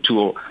 screening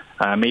tool,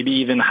 maybe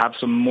even have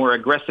some more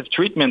aggressive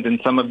treatment in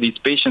some of these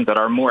patients that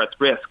are more at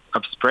risk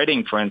of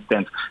spreading, for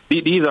instance.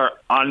 These are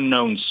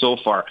unknown so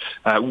far.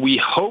 We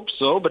hope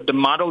so, but the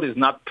model is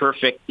not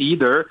perfect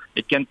either.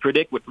 It can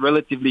predict with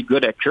relatively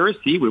good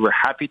accuracy. We were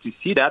happy to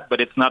see that,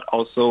 but it's not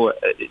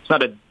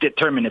a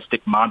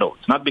deterministic model.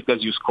 It's not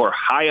because you score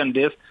high on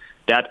this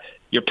that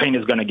your pain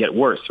is going to get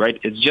worse, right?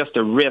 It's just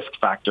a risk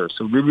factor.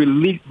 So we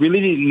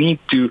really need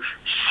to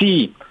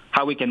see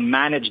how we can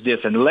manage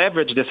this and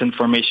leverage this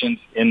information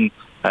in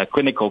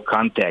clinical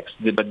context.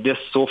 But this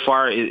so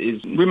far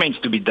remains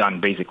to be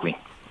done, basically.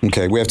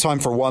 Okay, we have time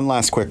for one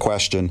last quick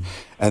question,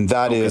 and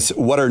that is,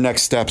 what are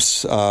next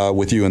steps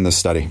with you in this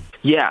study?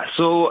 Yeah,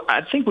 so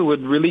I think we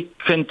would really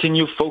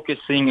continue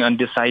focusing on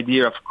this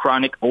idea of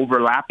chronic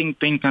overlapping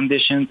pain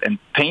conditions and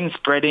pain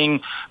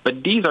spreading,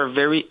 but these are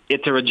very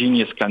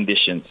heterogeneous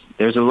conditions.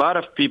 There's a lot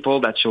of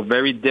people that show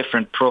very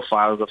different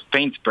profiles of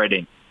pain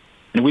spreading,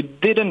 and we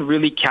didn't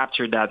really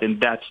capture that in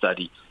that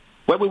study.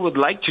 What we would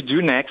like to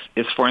do next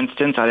is, for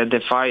instance,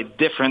 identify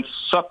different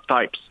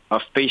subtypes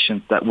of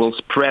patients that will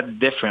spread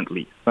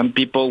differently. Some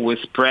people will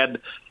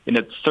spread in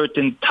a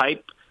certain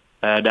type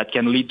that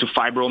can lead to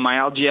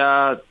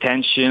fibromyalgia,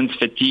 tensions,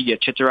 fatigue,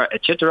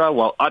 etc.,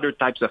 while other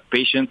types of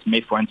patients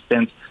may, for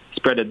instance,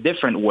 spread a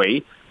different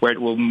way, where it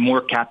will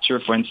more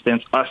capture, for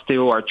instance,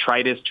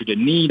 osteoarthritis to the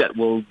knee that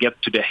will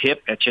get to the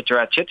hip,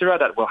 etc.,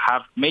 that will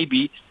have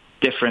maybe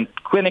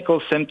different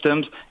clinical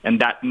symptoms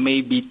and that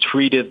may be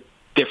treated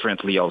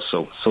differently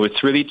also. So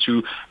it's really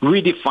to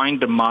redefine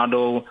the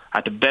model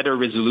at a better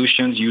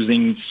resolutions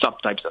using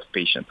subtypes of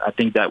patients. I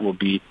think that will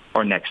be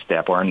our next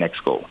step or our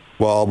next goal.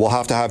 Well, we'll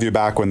have to have you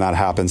back when that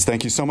happens.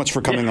 Thank you so much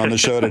for coming on the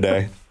show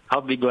today.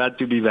 I'll be glad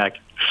to be back.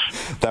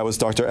 That was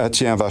Dr.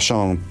 Etienne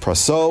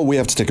Vachon-Presseau. We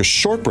have to take a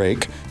short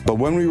break, but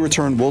when we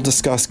return, we'll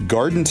discuss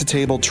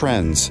garden-to-table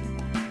trends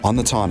on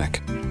the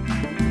Tonic.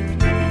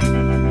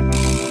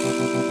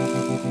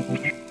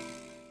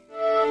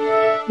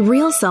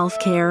 Real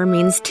self-care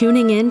means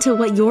tuning in to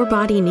what your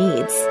body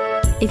needs.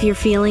 If you're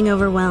feeling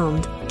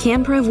overwhelmed,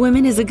 CanPrev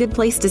Women is a good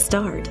place to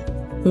start.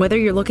 Whether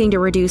you're looking to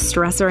reduce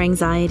stress or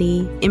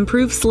anxiety,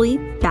 improve sleep,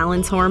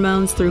 balance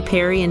hormones through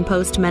peri and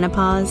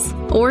post-menopause,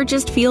 or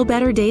just feel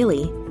better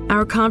daily,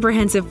 our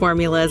comprehensive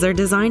formulas are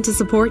designed to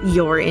support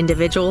your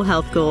individual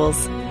health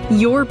goals.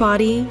 Your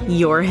body,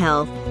 your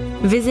health.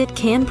 Visit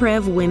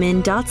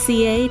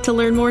canprevwomen.ca to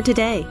learn more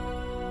today.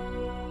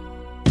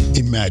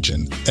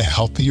 Imagine a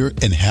healthier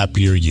and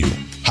happier you.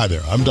 Hi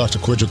there, I'm Dr.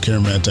 Kwadwo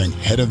Kiramantang,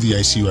 head of the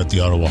ICU at the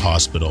Ottawa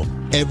Hospital.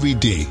 Every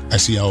day, I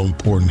see how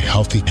important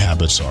healthy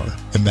habits are,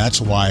 and that's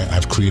why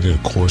I've created a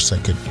course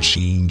that could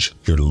change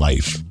your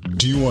life.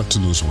 Do you want to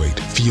lose weight,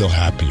 feel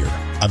happier?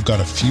 I've got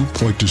a few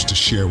pointers to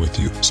share with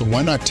you, so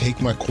why not take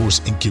my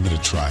course and give it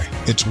a try?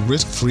 It's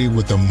risk-free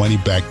with a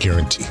money-back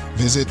guarantee.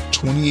 Visit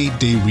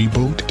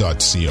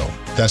 28dayreboot.co.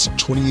 That's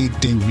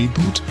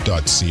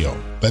 28dayreboot.co.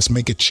 Let's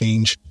make a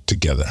change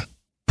together.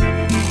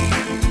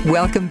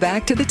 Welcome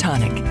back to The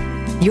Tonic,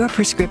 your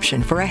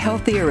prescription for a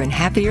healthier and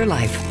happier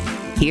life.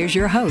 Here's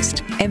your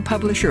host and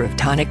publisher of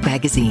Tonic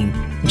Magazine,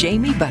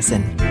 Jamie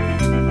Bussin.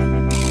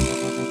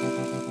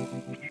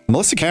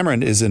 Melissa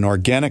Cameron is an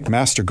organic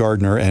master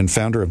gardener and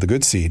founder of The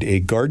Good Seed, a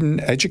garden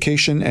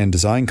education and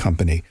design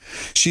company.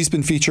 She's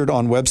been featured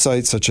on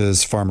websites such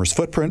as Farmer's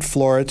Footprint,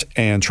 Florit,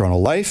 and Toronto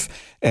Life,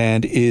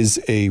 and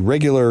is a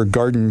regular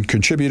garden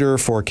contributor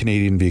for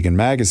Canadian Vegan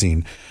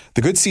Magazine.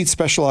 The Good Seed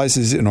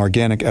specializes in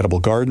organic edible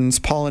gardens,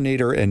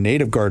 pollinator and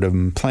native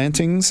garden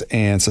plantings,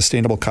 and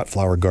sustainable cut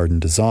flower garden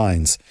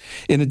designs.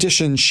 In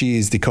addition,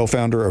 she's the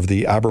co-founder of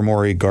the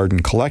Abermory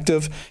Garden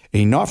Collective,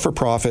 a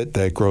not-for-profit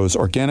that grows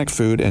organic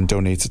food and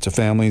donates it to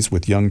families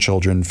with young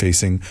children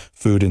facing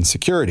food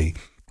insecurity.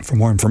 For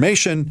more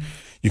information,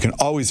 you can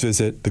always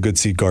visit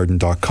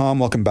thegoodseedgarden.com.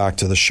 Welcome back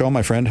to the show,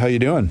 my friend. How you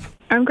doing?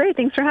 I'm great.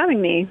 Thanks for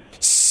having me.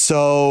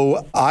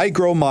 So I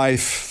grow my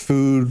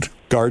food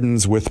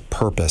gardens with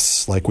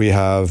purpose. Like we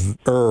have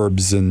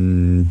herbs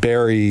and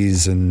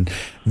berries and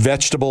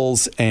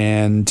vegetables.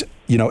 And,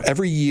 you know,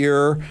 every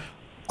year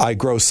I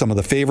grow some of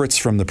the favorites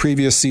from the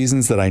previous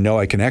seasons that I know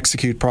I can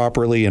execute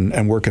properly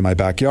and work in my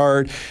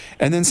backyard.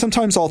 And then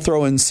sometimes I'll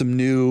throw in some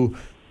new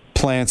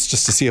plants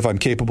just to see if I'm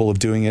capable of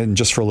doing it and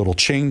just for a little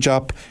change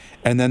up.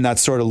 And then that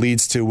sort of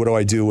leads to what do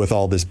I do with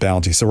all this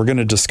bounty? So we're going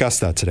to discuss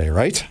that today,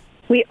 right?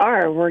 We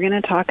are. We're going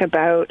to talk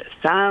about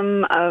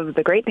some of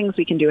the great things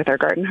we can do with our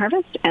garden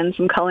harvest and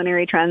some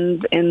culinary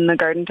trends in the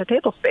garden to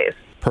table space.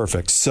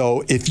 Perfect.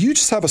 So if you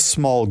just have a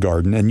small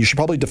garden, and you should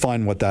probably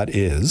define what that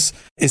is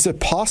it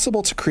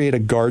possible to create a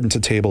garden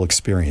to table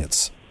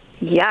experience?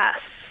 Yes.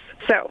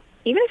 So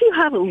even if you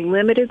have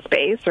limited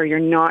space or you're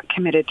not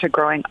committed to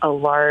growing a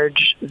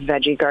large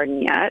veggie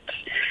garden yet,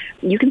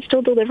 you can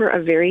still deliver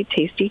a very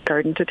tasty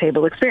garden to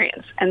table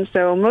experience. And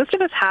so most of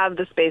us have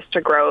the space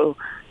to grow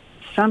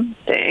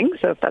something.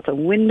 So if that's a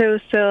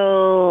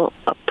windowsill,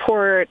 a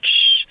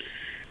porch,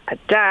 a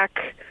deck,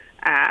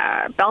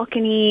 a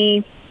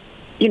balcony,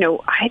 you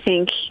know, I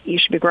think you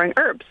should be growing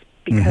herbs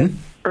because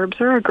herbs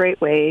are a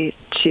great way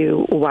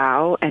to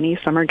wow any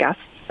summer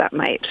guests that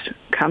might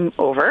come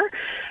over.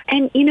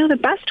 And, you know, the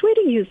best way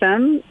to use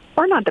them,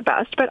 or not the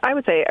best, but I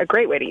would say a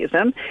great way to use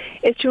them,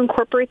 is to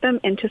incorporate them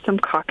into some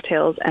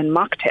cocktails and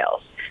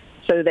mocktails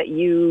so that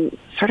you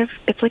sort of,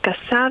 it's like a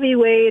savvy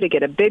way to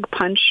get a big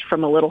punch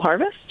from a little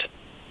harvest.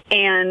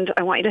 And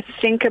I want you to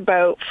think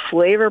about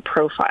flavor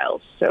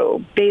profiles.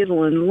 So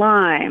basil and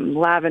lime,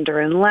 lavender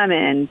and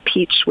lemon,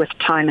 peach with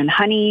thyme and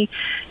honey,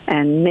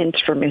 and mint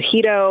for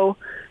mojito.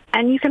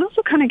 And you can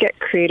also kind of get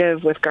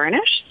creative with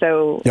garnish.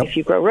 So if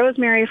you grow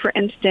rosemary, for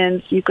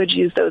instance, you could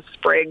use those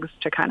sprigs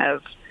to kind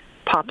of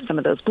pop some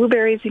of those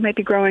blueberries you might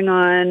be growing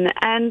on.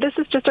 And this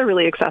is just a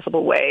really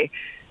accessible way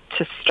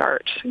to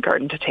start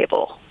garden to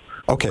table.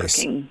 Okay.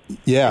 And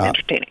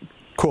entertaining.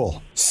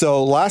 Cool.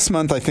 So last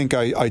month, I think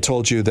I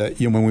told you that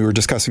when we were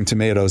discussing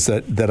tomatoes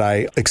that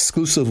I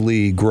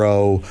exclusively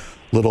grow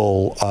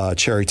little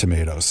cherry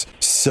tomatoes.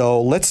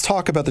 So let's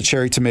talk about the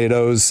cherry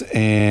tomatoes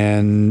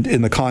and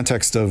in the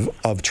context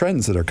of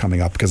trends that are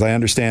coming up, because I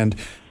understand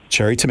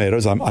cherry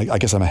tomatoes, I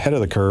guess I'm ahead of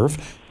the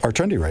curve, are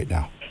trendy right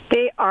now.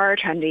 They are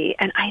trendy,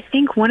 and I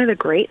think one of the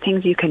great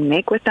things you can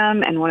make with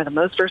them and one of the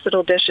most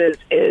versatile dishes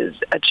is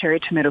a cherry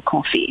tomato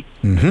confit.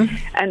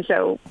 And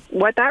so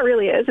what that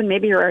really is, and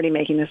maybe you're already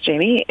making this,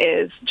 Jamie,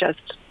 is just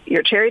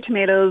your cherry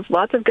tomatoes,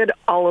 lots of good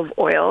olive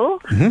oil,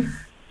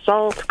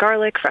 salt,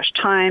 garlic, fresh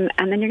thyme,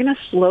 and then you're going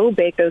to slow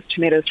bake those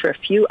tomatoes for a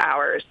few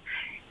hours.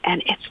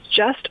 And it's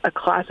just a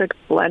classic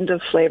blend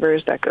of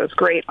flavors that goes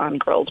great on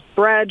grilled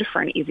bread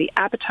for an easy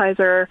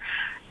appetizer.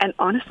 And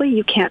honestly,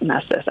 you can't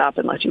mess this up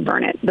unless you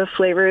burn it. The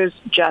flavors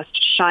just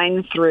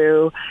shine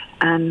through.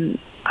 And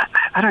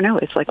I don't know,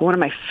 it's like one of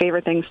my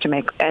favorite things to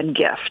make and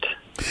gift.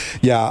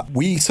 Yeah,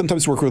 we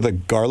sometimes work with a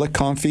garlic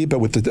confit, but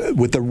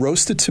with the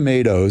roasted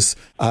tomatoes,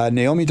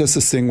 Naomi does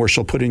this thing where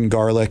she'll put in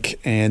garlic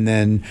and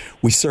then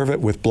we serve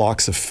it with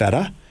blocks of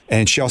feta.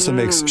 And she also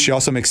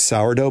makes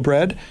sourdough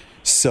bread.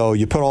 So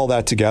you put all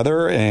that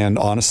together, and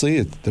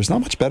honestly, there's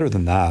not much better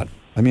than that.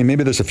 I mean,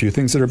 maybe there's a few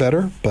things that are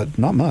better, but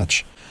not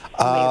much.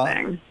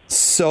 Amazing.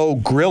 So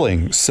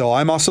grilling. So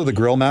I'm also the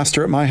grill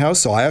master at my house,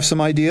 so I have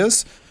some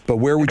ideas. But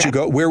where would you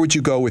go? Where would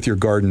you go with your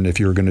garden if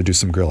you were going to do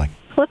some grilling?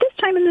 Well, at this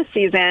time in the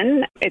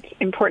season, it's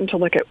important to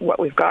look at what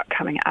we've got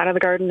coming out of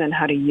the garden and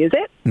how to use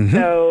it. Mm-hmm.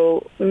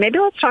 So maybe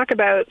let's talk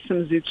about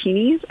some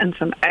zucchinis and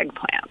some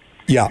eggplants.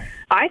 Yeah.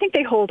 I think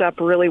they hold up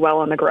really well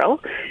on the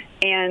grill,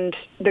 and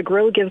the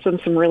grill gives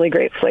them some really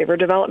great flavor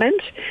development.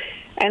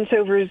 And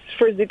so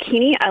for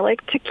zucchini, I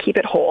like to keep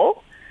it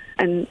whole.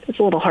 And it's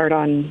a little hard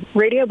on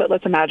radio, but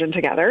let's imagine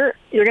together.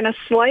 You're going to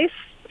slice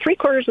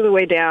 3/4 of the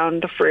way down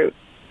the fruit,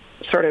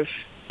 sort of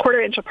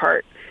 1/4 inch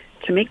apart,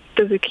 to make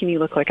the zucchini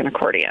look like an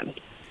accordion.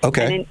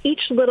 Okay. And in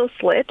each little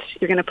slit,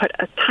 you're going to put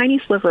a tiny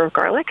sliver of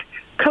garlic,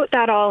 coat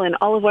that all in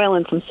olive oil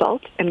and some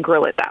salt, and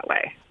grill it that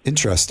way.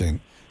 Interesting.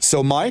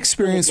 So my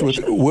experience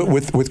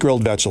with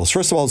grilled vegetables,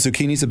 first of all,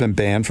 zucchinis have been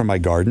banned from my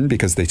garden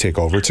because they take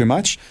over too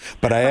much.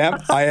 But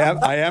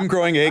I am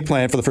growing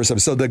eggplant for the first time.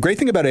 So the great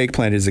thing about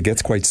eggplant is it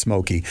gets quite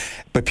smoky.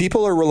 But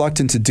people are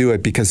reluctant to do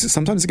it because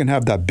sometimes it can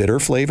have that bitter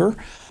flavor.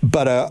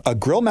 But a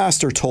grill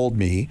master told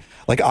me,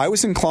 like, I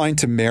was inclined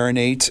to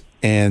marinate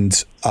and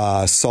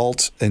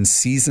salt and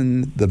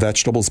season the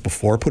vegetables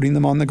before putting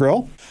them on the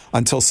grill,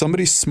 until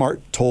somebody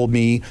smart told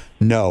me,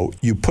 no,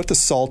 you put the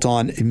salt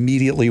on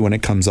immediately when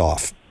it comes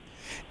off.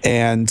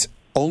 And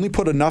only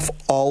put enough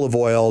olive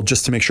oil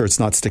just to make sure it's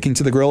not sticking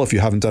to the grill if you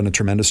haven't done a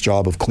tremendous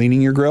job of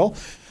cleaning your grill.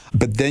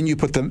 But then you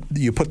put the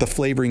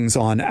flavorings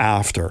on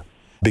after,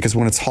 because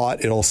when it's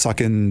hot, it'll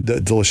suck in the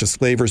delicious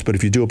flavors. But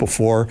if you do it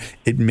before,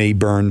 it may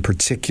burn,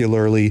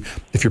 particularly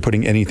if you're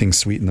putting anything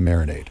sweet in the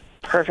marinade.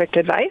 Perfect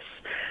advice.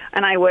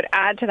 And I would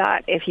add to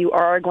that, if you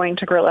are going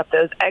to grill up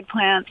those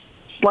eggplants,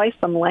 slice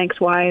them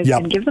lengthwise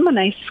and give them a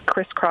nice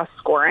crisscross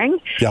scoring.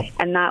 Yep.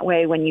 And that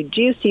way, when you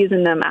do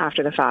season them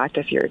after the fact,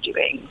 if you're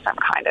doing some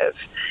kind of,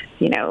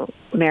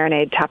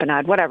 marinade,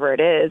 tapenade, whatever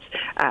it is,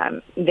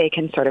 they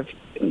can sort of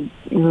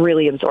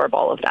really absorb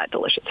all of that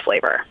delicious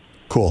flavor.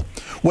 Cool.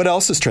 What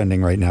else is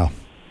trending right now?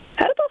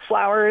 Edible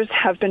flowers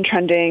have been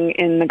trending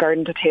in the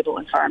garden-to-table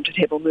and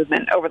farm-to-table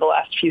movement over the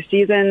last few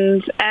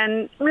seasons,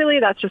 and really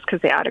that's just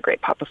because they add a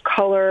great pop of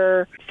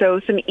color. So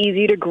some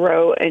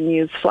easy-to-grow and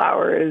use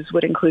flowers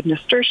would include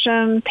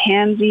nasturtium,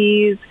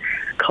 pansies,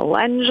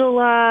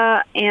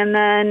 calendula, and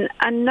then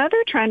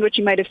another trend, which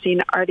you might have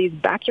seen, are these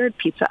backyard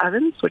pizza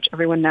ovens, which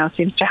everyone now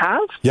seems to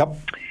have. Yep.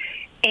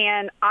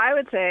 And I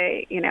would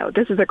say,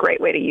 this is a great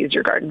way to use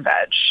your garden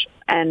veg,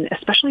 and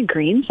especially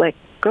greens, like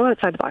go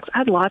outside the box.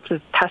 Add lots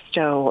of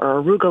pesto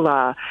or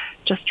arugula.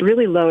 Just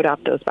really load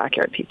up those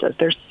backyard pizzas.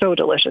 They're so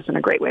delicious and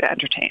a great way to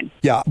entertain.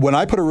 Yeah, when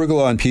I put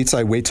arugula on pizza,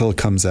 I wait till it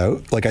comes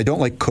out. Like, I don't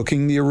like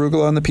cooking the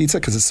arugula on the pizza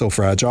because it's so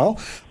fragile,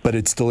 but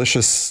it's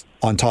delicious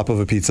on top of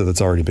a pizza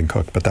that's already been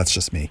cooked. But that's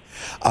just me.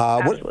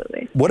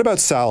 Absolutely. What about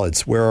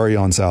salads? Where are you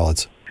on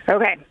salads?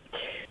 Okay,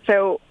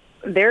 so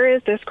there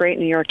is this great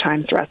New York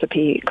Times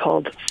recipe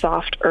called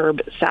soft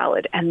herb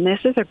salad, and this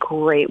is a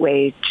great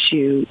way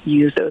to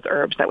use those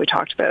herbs that we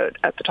talked about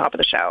at the top of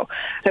the show.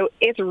 So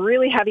it's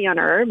really heavy on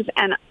herbs,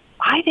 and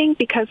I think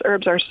because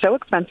herbs are so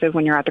expensive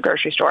when you're at the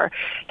grocery store,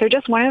 they're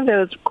just one of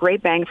those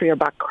great bang for your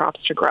buck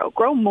crops to grow.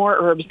 Grow more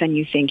herbs than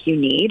you think you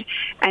need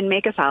and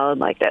make a salad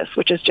like this,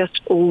 which is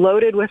just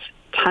loaded with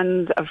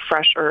tons of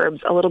fresh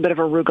herbs, a little bit of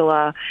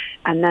arugula,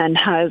 and then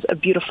has a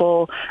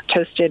beautiful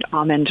toasted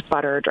almond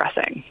butter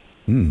dressing.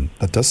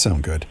 That does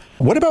sound good.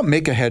 What about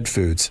make-ahead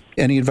foods?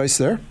 Any advice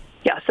there?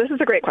 Yes, this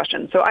is a great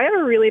question. So I have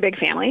a really big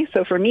family.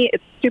 So for me,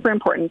 it's super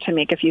important to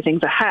make a few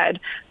things ahead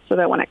so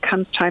that when it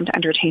comes time to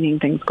entertaining,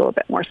 things go a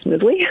bit more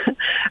smoothly.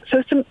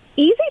 So some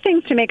easy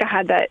things to make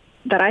ahead that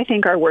I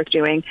think are worth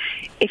doing.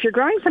 If you're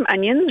growing some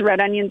onions,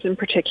 red onions in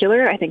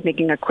particular, I think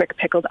making a quick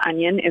pickled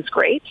onion is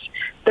great.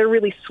 They're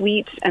really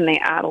sweet and they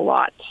add a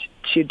lot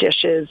to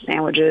dishes,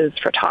 sandwiches,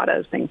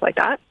 frittatas, things like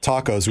that.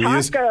 Tacos.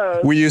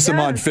 We use them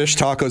on fish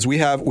tacos.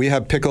 We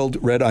have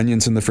pickled red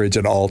onions in the fridge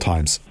at all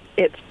times.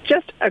 It's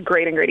just a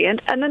great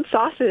ingredient. And then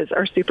sauces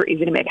are super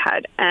easy to make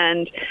ahead.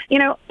 And,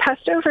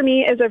 pesto for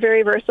me is a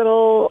very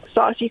versatile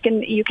sauce you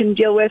can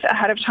deal with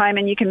ahead of time,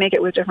 and you can make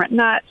it with different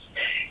nuts.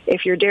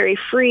 If you're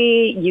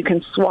dairy-free, you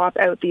can swap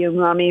out the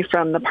umami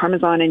from the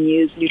Parmesan and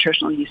use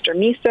nutritional yeast or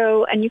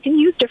miso. And you can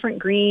use different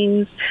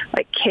greens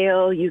like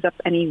kale, use up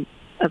any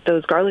of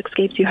those garlic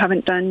scapes you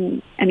haven't done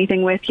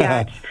anything with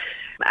yet.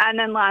 And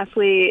then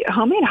lastly,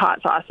 homemade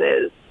hot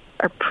sauces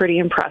are pretty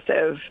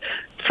impressive,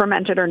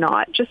 fermented or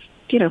not. Just,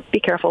 be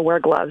careful, wear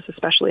gloves,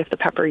 especially if the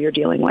pepper you're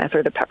dealing with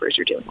or the peppers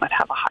you're dealing with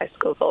have a high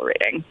Scoville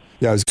rating.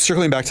 Yeah, I was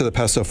circling back to the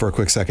pesto for a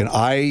quick second.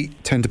 I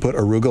tend to put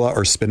arugula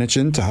or spinach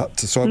in to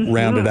sort of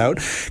round it out.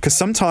 Because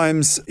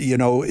sometimes,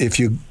 if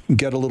you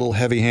get a little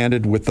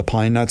heavy-handed with the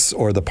pine nuts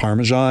or the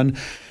Parmesan,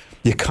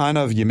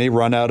 you may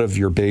run out of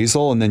your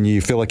basil and then you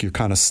feel like you're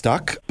kind of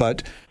stuck.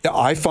 But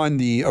I find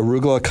the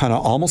arugula kind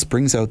of almost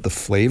brings out the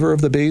flavor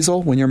of the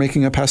basil when you're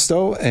making a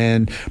pesto.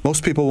 And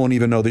most people won't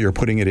even know that you're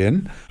putting it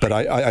in. But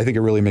I think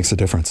it really makes a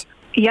difference.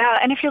 Yeah,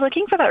 and if you're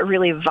looking for that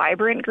really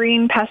vibrant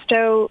green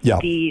pesto,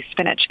 the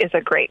spinach is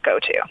a great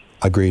go-to.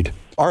 Agreed.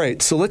 All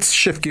right, so let's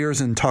shift gears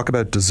and talk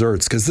about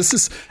desserts, because this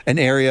is an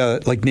area,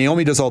 like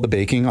Naomi does all the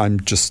baking. I'm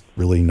just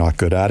really not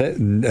good at it.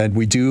 And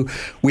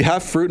we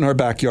have fruit in our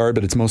backyard,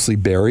 but it's mostly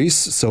berries.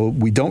 So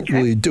we don't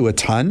really do a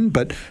ton,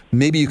 but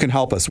maybe you can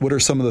help us. What are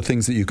some of the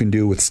things that you can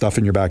do with stuff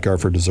in your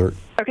backyard for dessert?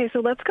 Okay, so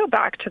let's go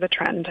back to the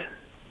trend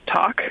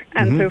talk.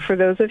 And so for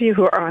those of you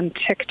who are on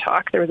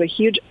TikTok, there was a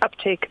huge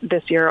uptake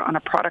this year on a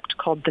product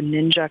called the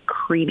Ninja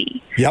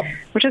Creamy,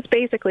 which is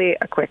basically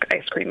a quick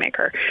ice cream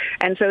maker.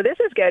 And so this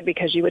is good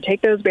because you would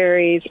take those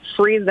berries,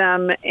 freeze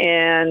them,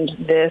 and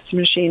this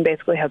machine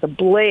basically has a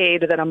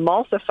blade that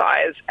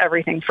emulsifies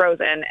everything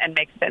frozen and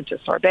makes it into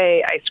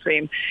sorbet, ice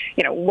cream,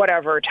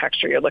 whatever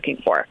texture you're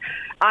looking for.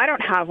 I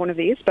don't have one of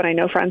these, but I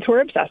know friends who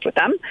are obsessed with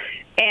them.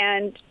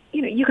 And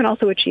you can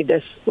also achieve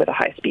this with a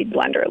high-speed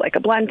blender like a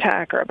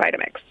Blendtec or a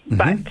Vitamix,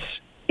 but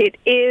it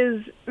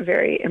is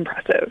very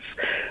impressive.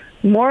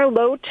 More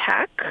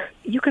low-tech,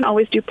 you can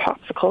always do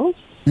popsicles.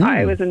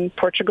 I was in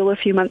Portugal a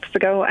few months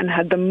ago and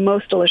had the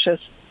most delicious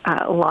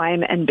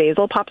lime and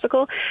basil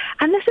popsicle,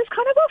 and this is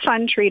kind of a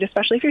fun treat,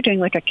 especially if you're doing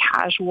like a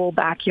casual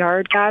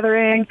backyard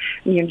gathering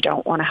and you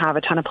don't want to have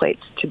a ton of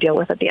plates to deal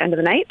with at the end of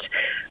the night.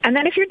 And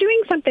then if you're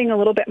doing something a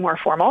little bit more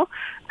formal,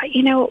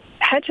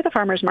 head to the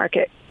farmer's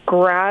market,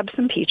 grab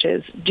some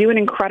peaches, do an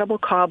incredible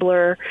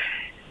cobbler,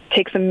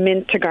 take some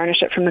mint to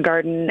garnish it from the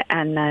garden,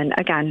 and then,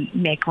 again,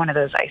 make one of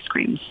those ice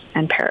creams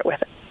and pair it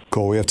with it.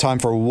 Cool. We have time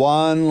for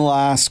one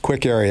last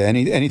quick area.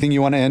 Anything you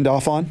want to end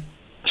off on?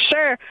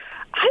 Sure.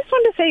 I just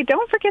wanted to say,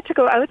 don't forget to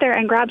go out there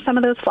and grab some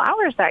of those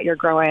flowers that you're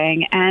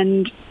growing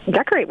and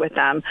decorate with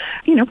them.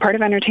 Part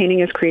of entertaining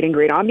is creating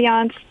great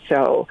ambiance,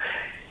 so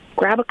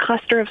grab a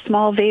cluster of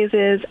small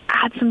vases,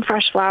 add some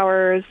fresh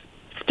flowers,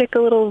 stick a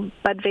little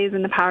bud vase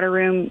in the powder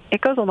room.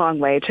 It goes a long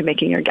way to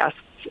making your guests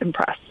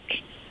impressed.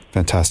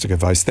 Fantastic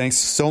advice. Thanks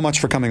so much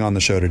for coming on the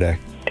show today.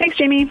 Thanks,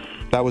 Jamie.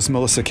 That was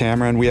Melissa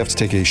Cameron. We have to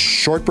take a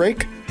short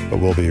break, but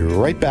we'll be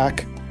right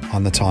back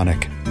on The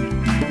Tonic.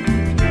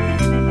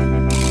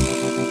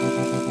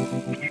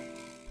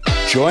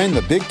 Join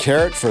the Big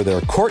Carrot for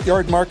their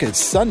Courtyard Market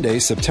Sunday,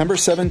 September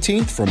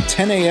 17th from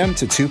 10 a.m.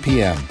 to 2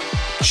 p.m.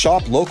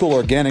 Shop local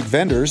organic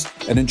vendors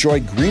and enjoy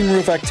green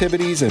roof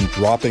activities and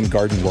drop-in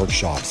garden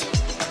workshops.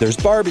 There's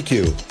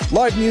barbecue,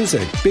 live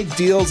music, big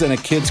deals, and a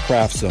kids'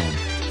 craft zone.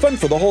 Fun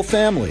for the whole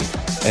family,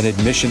 and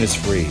admission is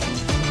free.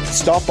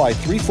 Stop by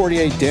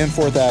 348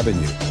 Danforth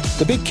Avenue.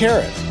 The Big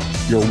Carrot,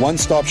 your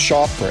one-stop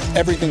shop for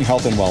everything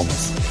health and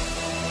wellness.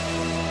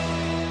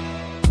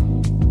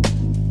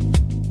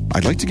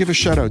 I'd like to give a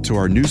shout out to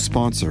our new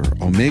sponsor,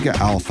 Omega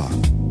Alpha.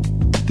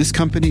 This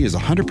company is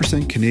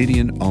 100%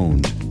 Canadian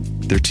owned.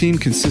 Their team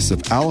consists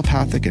of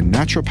allopathic and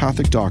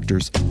naturopathic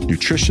doctors,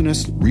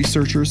 nutritionists,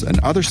 researchers,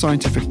 and other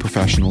scientific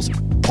professionals,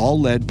 all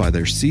led by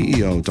their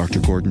CEO, Dr.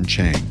 Gordon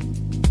Chang.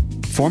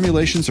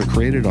 Formulations are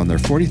created on their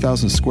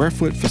 40,000 square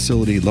foot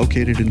facility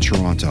located in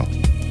Toronto.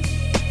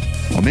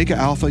 Omega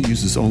Alpha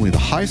uses only the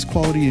highest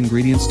quality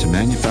ingredients to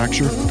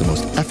manufacture the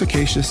most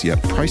efficacious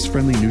yet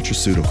price-friendly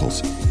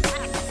nutraceuticals.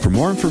 For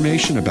more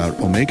information about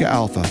Omega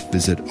Alpha,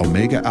 visit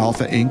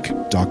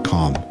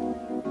OmegaAlphaInc.com.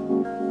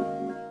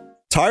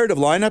 Tired of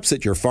lineups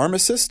at your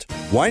pharmacist?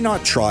 Why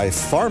not try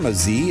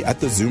PharmaZ at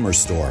the Zoomer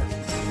store?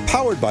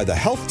 Powered by the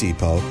Health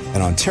Depot,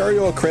 an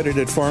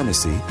Ontario-accredited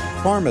pharmacy,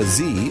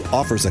 PharmaZ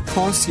offers a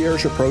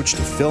concierge approach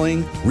to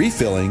filling,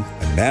 refilling,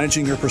 and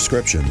managing your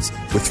prescriptions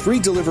with free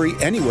delivery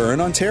anywhere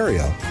in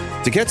Ontario.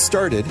 To get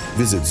started,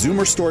 visit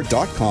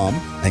zoomerstore.com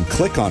and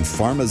click on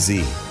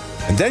PharmaZ.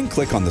 And then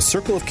click on the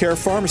Circle of Care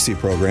Pharmacy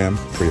program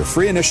for your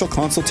free initial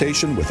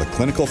consultation with a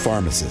clinical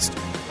pharmacist.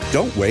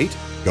 Don't wait.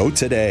 Go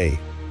today.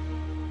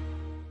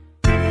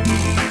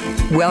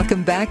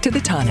 Welcome back to The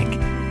Tonic,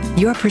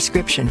 your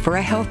prescription for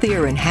a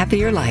healthier and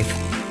happier life.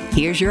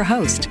 Here's your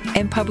host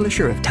and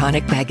publisher of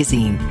Tonic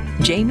Magazine,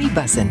 Jamie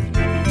Bussin.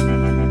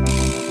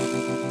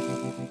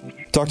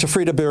 Dr.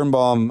 Frieda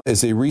Birnbaum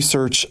is a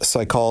research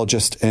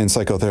psychologist and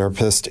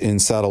psychotherapist in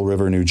Saddle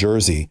River, New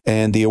Jersey,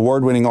 and the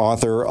award-winning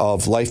author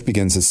of Life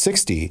Begins at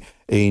 60,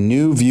 A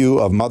New View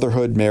of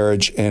Motherhood,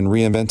 Marriage, and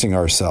Reinventing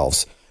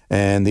Ourselves,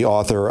 and the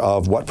author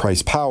of What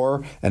Price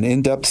Power, an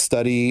in-depth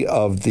study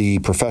of the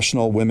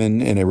professional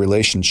women in a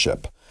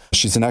relationship.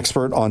 She's an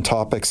expert on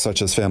topics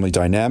such as family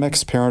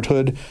dynamics,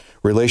 parenthood,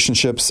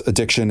 relationships,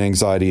 addiction,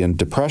 anxiety, and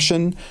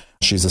depression.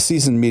 She's a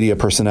seasoned media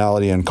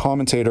personality and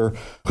commentator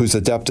who's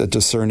adept at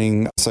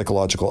discerning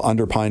psychological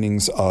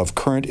underpinnings of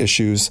current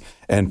issues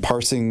and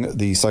parsing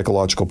the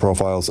psychological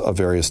profiles of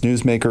various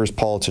newsmakers,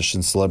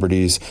 politicians,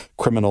 celebrities,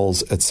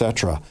 criminals,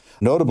 etc.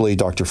 Notably,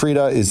 Dr.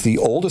 Frieda is the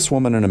oldest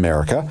woman in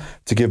America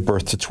to give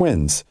birth to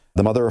twins.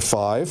 The mother of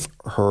 5,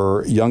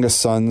 her youngest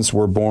sons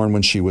were born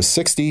when she was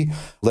 60,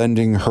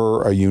 lending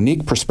her a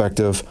unique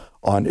perspective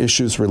on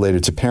issues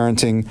related to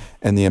parenting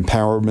and the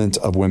empowerment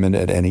of women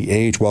at any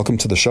age. Welcome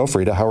to the show,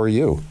 Frieda. How are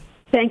you?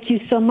 Thank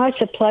you so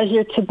much. A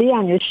pleasure to be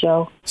on your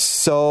show.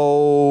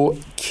 So,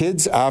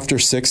 kids after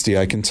 60,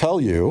 I can tell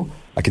you,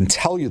 I can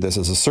tell you this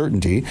as a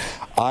certainty.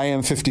 I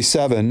am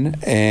 57,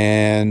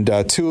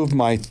 and 2 of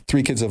my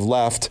 3 kids have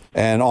left.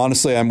 And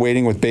honestly, I'm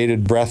waiting with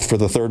bated breath for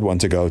the 3rd one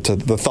to go.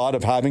 The thought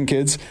of having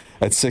kids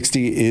at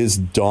 60 is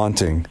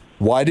daunting.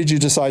 Why did you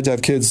decide to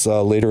have kids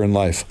later in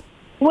life?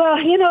 Well,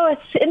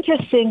 it's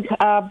interesting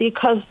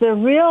because the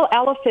real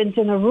elephant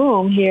in the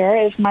room here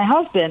is my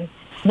husband.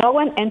 No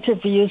one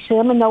interviews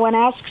him and no one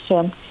asks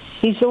him.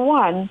 He's the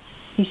one.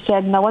 He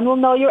said, no one will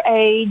know your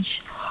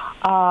age.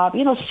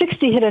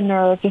 60 hit a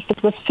nerve. If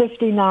it was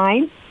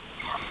 59,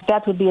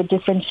 that would be a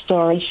different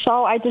story.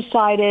 So I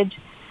decided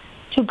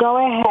to go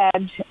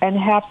ahead and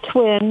have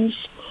twins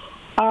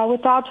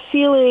without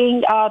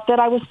feeling that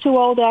I was too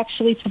old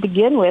actually to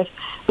begin with.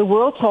 The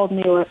world told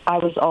me I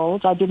was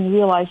old. I didn't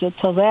realize it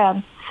till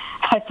then.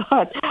 I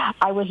thought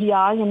I was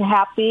young and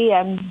happy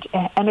and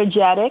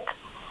energetic.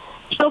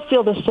 Still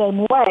feel the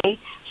same way.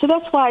 So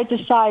that's why I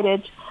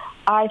decided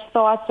I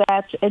thought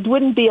that it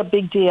wouldn't be a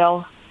big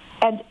deal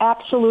and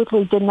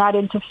absolutely did not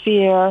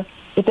interfere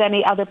with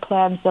any other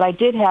plans that I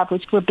did have,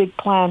 which were big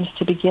plans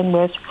to begin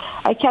with.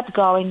 I kept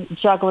going,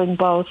 juggling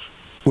both.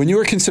 When you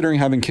were considering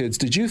having kids,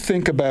 did you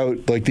think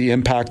about the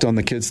impact on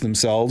the kids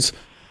themselves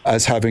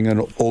as having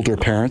older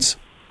parents?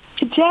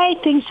 Today,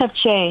 things have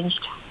changed.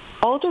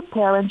 Older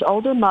parents,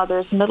 older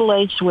mothers,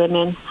 middle-aged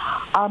women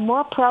are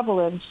more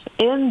prevalent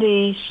in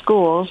the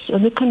schools,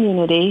 in the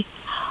community,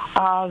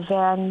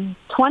 than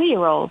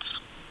 20-year-olds.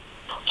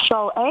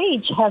 So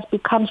age has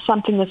become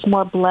something that's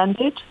more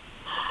blended.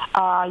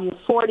 You're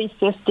 40,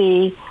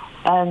 50,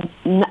 and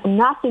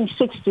nothing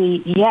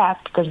 60 yet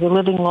because we're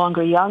living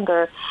longer,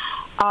 younger.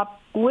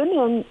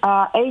 Women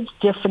age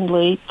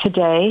differently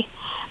today.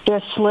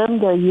 They're slim,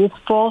 they're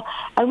youthful,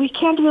 and we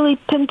can't really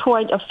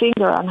pinpoint a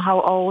finger on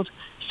how old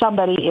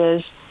somebody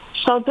is.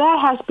 So that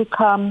has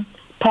become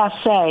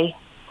passé.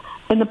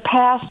 In the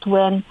past,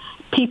 when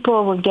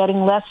people were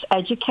getting less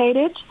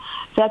educated,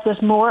 that was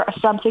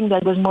something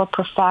that was more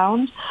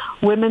profound.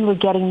 Women were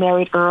getting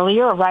married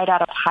earlier, right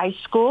out of high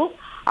school.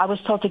 I was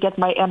told to get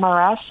my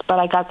MRS, but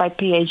I got my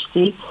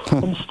PhD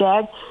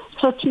instead.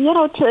 So,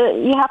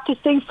 you have to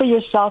think for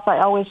yourself. I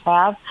always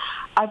have.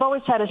 I've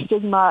always had a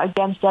stigma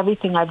against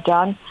everything I've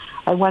done.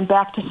 I went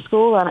back to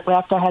school, and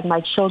after I had my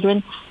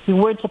children, you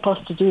weren't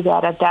supposed to do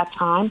that at that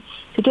time.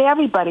 Today,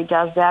 everybody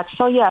does that.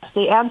 So, yes,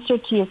 the answer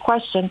to your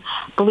question,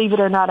 believe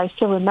it or not, I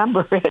still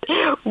remember it,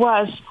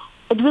 was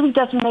it really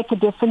doesn't make a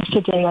difference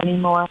today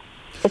anymore.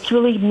 It's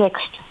really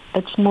mixed.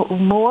 It's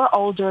more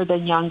older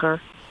than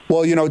younger.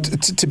 Well,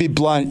 to be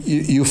blunt,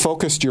 you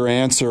focused your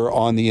answer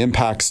on the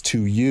impacts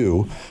to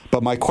you,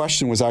 but my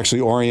question was actually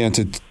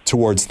oriented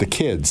towards the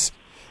kids.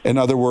 In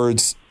other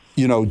words,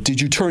 did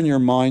you turn your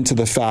mind to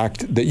the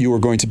fact that you were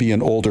going to be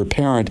an older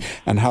parent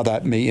and how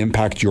that may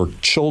impact your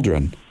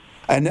children?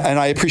 And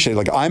I appreciate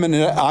it. I'm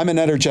an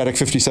energetic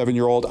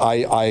 57-year-old.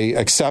 I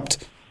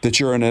accept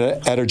that you're an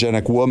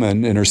energetic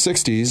woman in her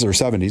 60s or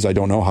 70s. I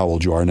don't know how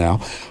old you are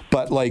now,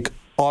 but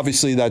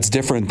obviously that's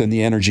different than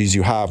the energies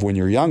you have when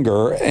you're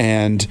younger,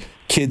 and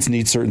kids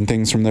need certain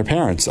things from their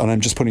parents. And I'm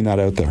just putting that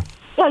out there.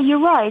 Yeah, you're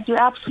right.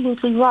 You're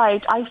absolutely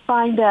right. I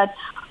find that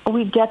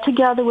we get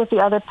together with the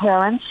other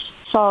parents,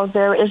 so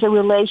there is a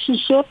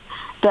relationship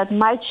that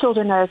my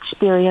children are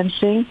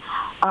experiencing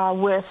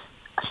with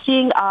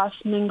seeing us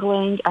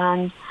mingling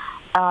and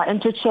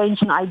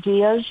interchanging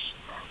ideas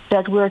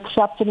that we're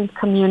accepted in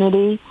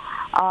community.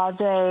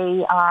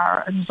 They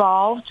are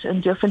involved in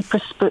different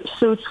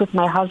pursuits with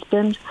my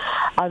husband.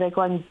 They're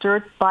going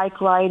dirt bike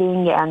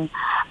riding and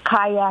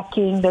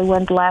kayaking. They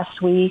went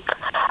last week.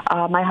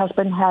 My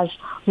husband has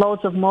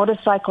loads of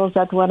motorcycles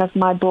that one of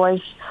my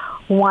boys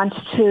wants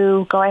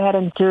to go ahead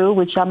and do,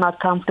 which I'm not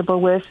comfortable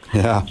with.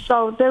 Yeah.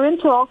 So they're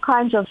into all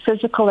kinds of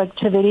physical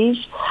activities.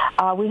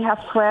 We have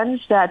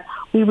friends that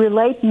we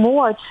relate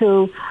more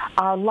to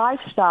our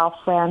lifestyle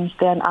friends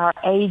than our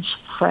age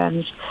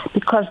friends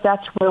because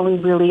that's where we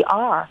really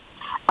are.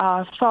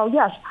 So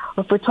yes,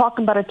 if we're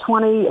talking about a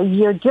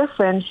 20-year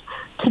difference,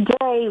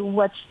 today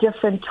what's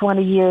different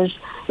 20 years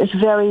is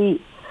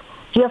very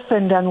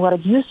different than what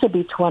it used to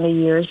be 20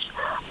 years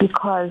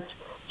because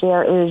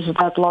there is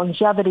that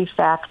longevity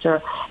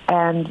factor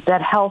and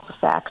that health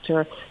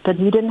factor that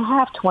we didn't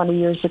have 20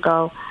 years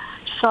ago.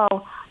 So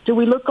do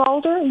we look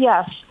older?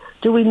 Yes.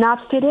 Do we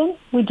not fit in?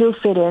 We do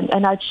fit in,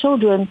 and our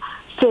children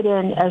fit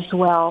in as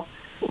well.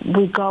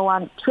 We go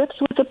on trips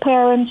with the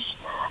parents.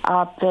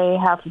 They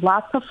have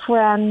lots of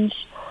friends.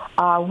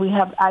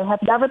 I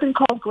have never been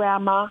called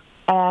grandma.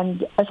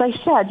 And as I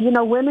said,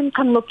 women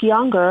can look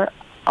younger,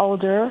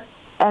 older,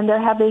 and they're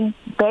having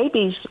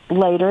babies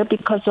later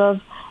because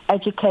of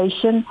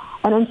education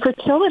and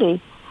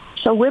infertility.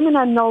 So women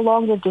are no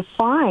longer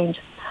defined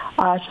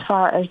as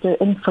far as their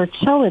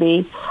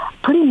infertility,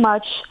 pretty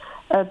much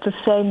the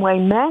same way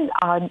men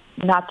are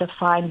not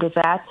defined with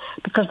that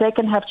because they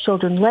can have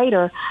children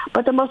later.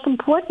 But the most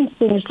important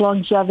thing is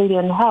longevity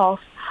and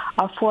health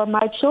for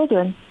my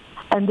children.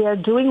 And they're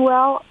doing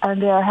well, and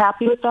they're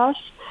happy with us,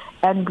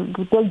 and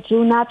they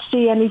do not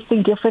see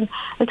anything different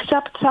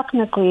except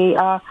technically.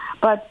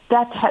 But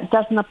that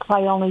doesn't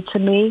apply only to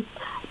me.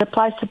 it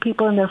applies to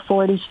people in their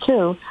 40s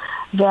too,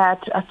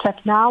 that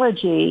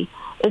technology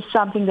is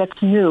something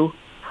that's new,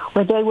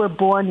 where they were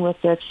born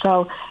with it.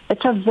 So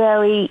it's a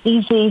very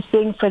easy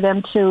thing for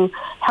them to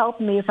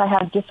help me if I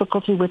have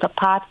difficulty with a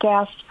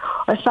podcast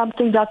or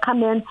something. They'll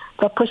come in,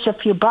 they'll push a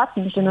few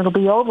buttons, and it'll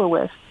be over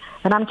with.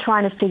 And I'm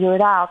trying to figure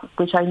it out,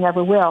 which I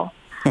never will.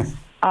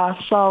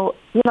 So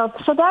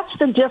that's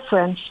the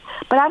difference.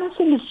 But I don't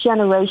think it's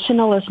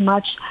generational as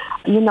much,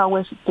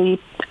 with the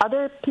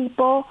other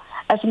people,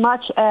 as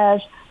much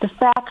as the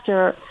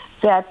factor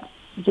that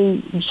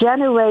the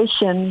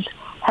generations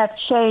have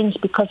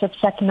changed because of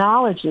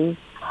technology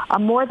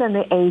more than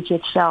the age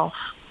itself.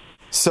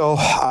 So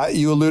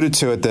you alluded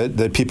to it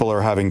that people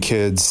are having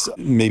kids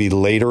maybe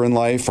later in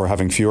life or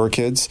having fewer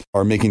kids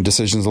or making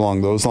decisions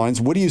along those lines.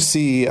 What do you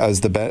see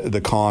as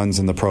the cons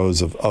and the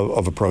pros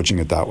of approaching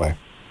it that way?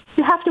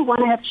 You have to want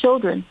to have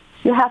children.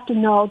 You have to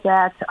know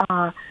that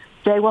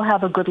they will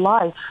have a good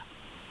life.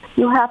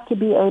 You have to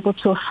be able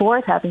to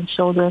afford having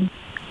children,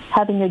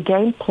 having a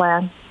game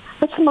plan.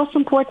 That's the most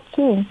important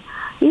thing,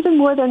 even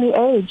more than the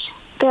age.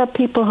 There are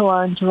people who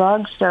are on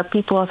drugs. There are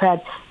people who have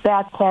had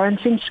bad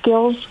parenting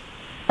skills,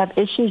 have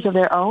issues of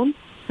their own.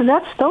 And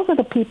those are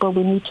the people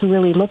we need to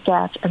really look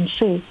at and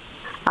see.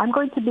 I'm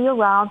going to be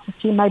around to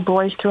see my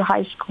boys through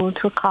high school,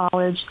 through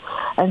college,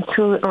 and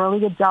through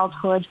early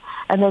adulthood,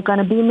 and they're going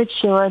to be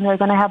mature, and they're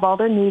going to have all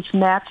their needs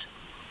met.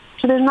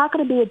 So there's not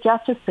going to be a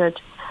deficit.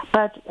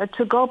 But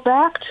to go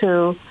back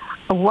to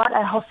what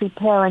a healthy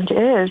parent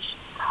is,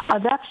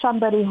 that's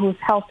somebody who's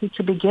healthy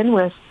to begin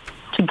with,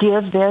 to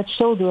give their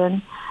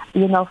children,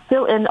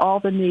 fill in all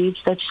the needs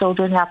that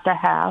children have to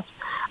have,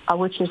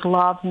 which is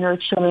love,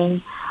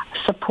 nurturing,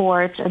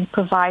 support, and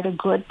provide a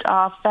good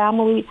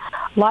family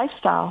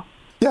lifestyle.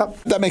 Yeah,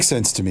 that makes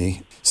sense to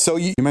me. So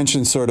you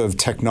mentioned sort of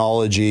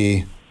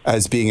technology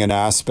as being an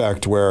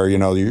aspect where,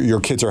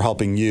 your kids are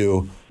helping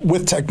you.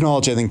 With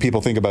technology, I think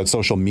people think about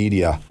social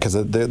media because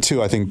the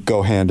two, I think,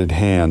 go hand in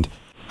hand.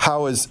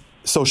 How has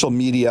social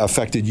media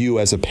affected you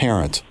as a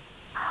parent?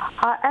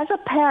 As a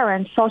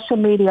parent, social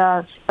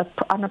media,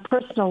 on a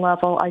personal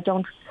level, I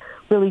don't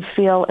really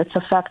feel it's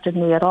affected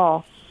me at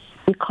all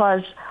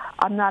because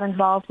I'm not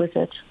involved with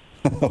it.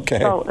 Okay.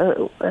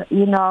 So,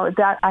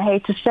 that I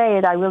hate to say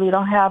it, I really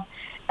don't have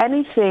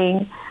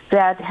anything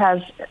that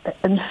has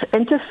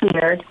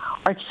interfered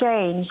or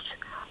changed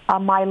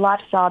my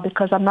lifestyle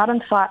because I'm not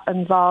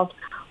involved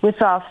with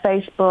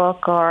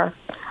Facebook or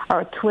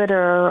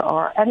Twitter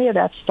or any of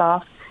that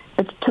stuff.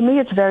 To me,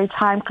 it's very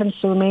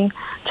time-consuming.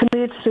 To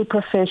me, it's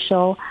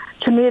superficial.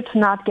 To me, it's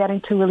not getting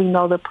to really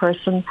know the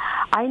person.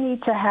 I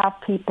need to have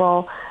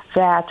people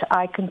that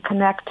I can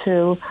connect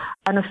to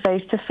on a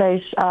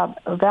face-to-face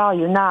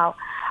value. Now,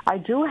 I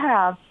do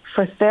have,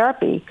 for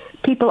therapy,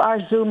 people are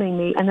Zooming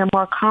me, and they're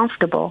more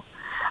comfortable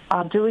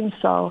doing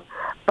so.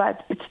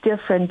 But it's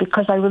different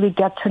because I really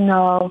get to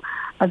know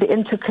the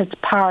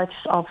intricate parts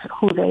of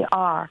who they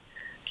are.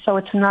 So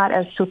it's not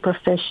as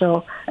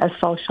superficial as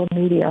social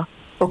media.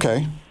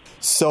 Okay.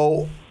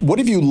 So what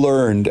have you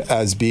learned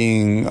as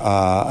being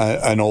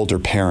an older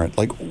parent?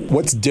 Like,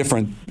 what's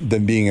different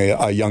than being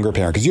a younger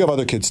parent? Because you have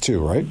other kids too,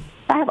 right?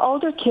 I have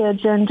older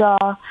kids, and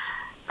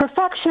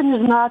perfection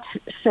is not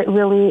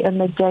really in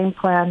the game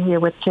plan here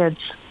with kids.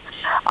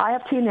 I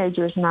have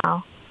teenagers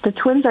now. The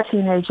twins are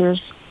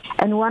teenagers,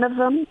 and one of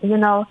them,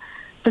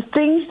 the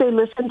things they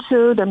listen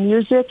to, the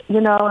music,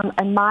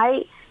 and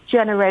my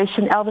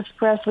generation, Elvis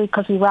Presley,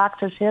 because he rocked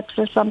his hips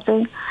or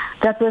something,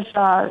 that was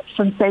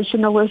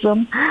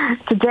sensationalism.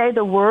 Today,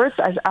 the words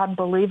are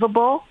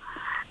unbelievable.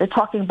 They're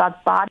talking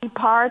about body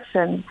parts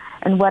and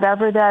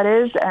whatever that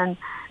is. And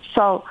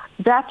so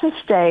that's a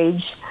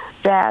stage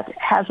that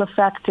has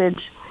affected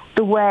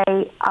the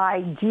way I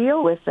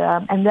deal with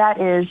them, and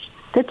that is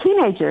the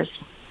teenagers.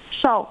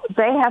 So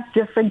they have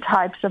different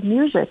types of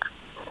music.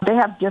 They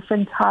have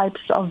different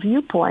types of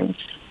viewpoints.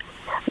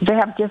 They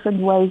have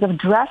different ways of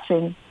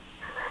dressing.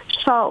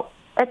 So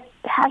it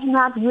has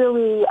not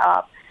really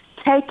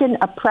taken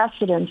a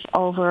precedence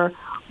over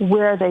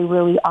where they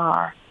really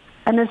are.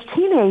 And as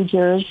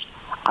teenagers,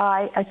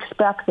 I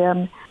expect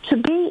them to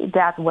be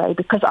that way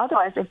because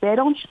otherwise, if they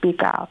don't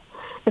speak out,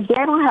 if they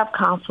don't have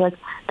conflict,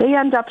 they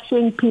end up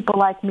seeing people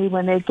like me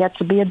when they get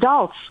to be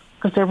adults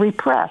because they're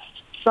repressed.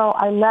 So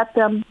I let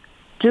them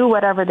do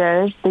whatever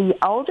there is. The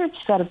older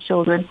set of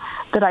children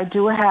that I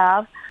do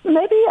have,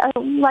 maybe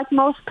like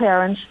most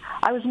parents,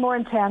 I was more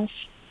intense.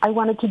 I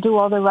wanted to do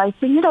all the right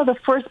thing. The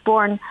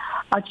firstborn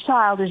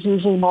child is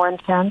usually more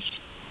intense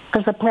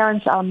because the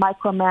parents are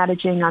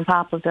micromanaging on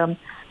top of them.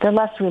 They're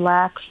less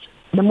relaxed.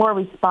 They're more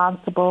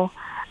responsible.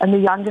 And the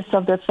youngest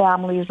of the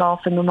family is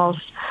often the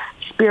most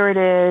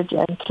spirited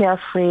and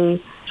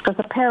carefree because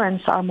the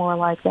parents are more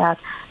like that.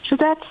 So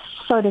that's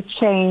sort of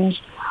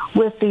changed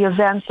with the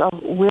events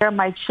of where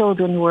my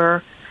children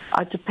were,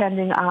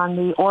 depending on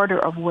the order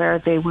of where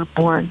they were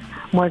born,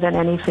 more than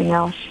anything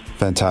else.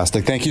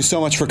 Fantastic. Thank you so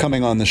much for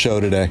coming on the show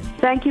today.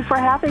 Thank you for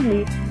having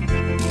me.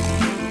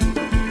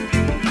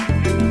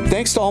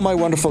 Thanks to all my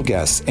wonderful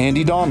guests,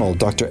 Andy Donald,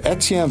 Dr.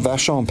 Etienne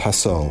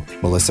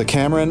Vachon-Presseau, Melissa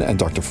Cameron, and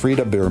Dr.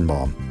 Frieda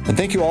Birnbaum. And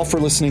thank you all for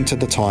listening to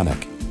The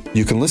Tonic.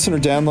 You can listen or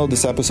download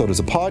this episode as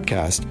a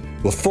podcast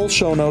with full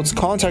show notes,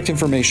 contact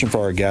information for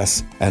our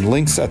guests, and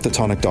links at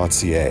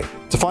thetonic.ca.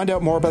 To find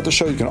out more about the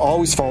show, you can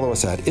always follow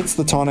us at It's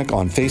The Tonic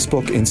on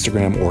Facebook,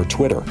 Instagram, or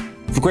Twitter.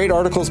 For great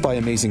articles by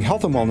amazing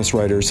health and wellness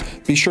writers,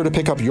 be sure to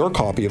pick up your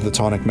copy of the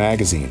Tonic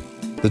Magazine.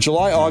 The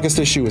July-August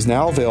issue is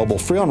now available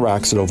free on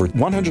racks at over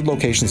 100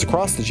 locations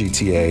across the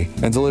GTA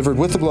and delivered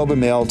with the Globe and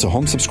Mail to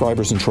home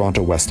subscribers in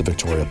Toronto west of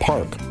Victoria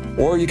Park.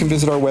 Or you can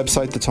visit our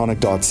website,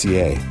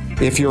 thetonic.ca.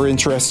 If you're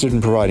interested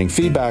in providing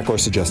feedback or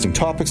suggesting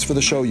topics for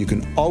the show, you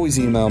can always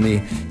email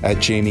me at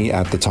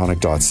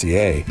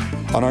jamie@thetonic.ca.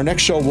 On our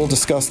next show, we'll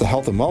discuss the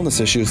health and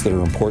wellness issues that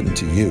are important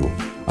to you.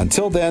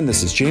 Until then,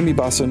 this is Jamie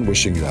Bussin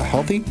wishing you a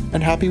healthy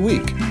and happy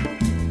week.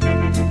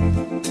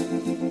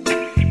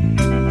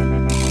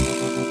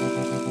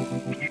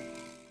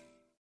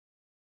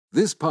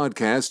 This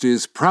podcast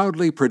is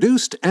proudly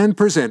produced and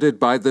presented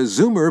by the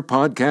Zoomer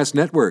Podcast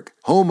Network,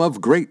 home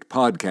of great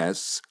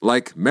podcasts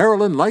like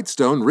Marilyn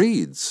Lightstone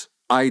Reads,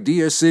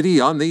 Idea City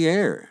on the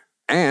Air,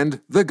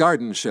 and The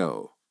Garden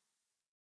Show.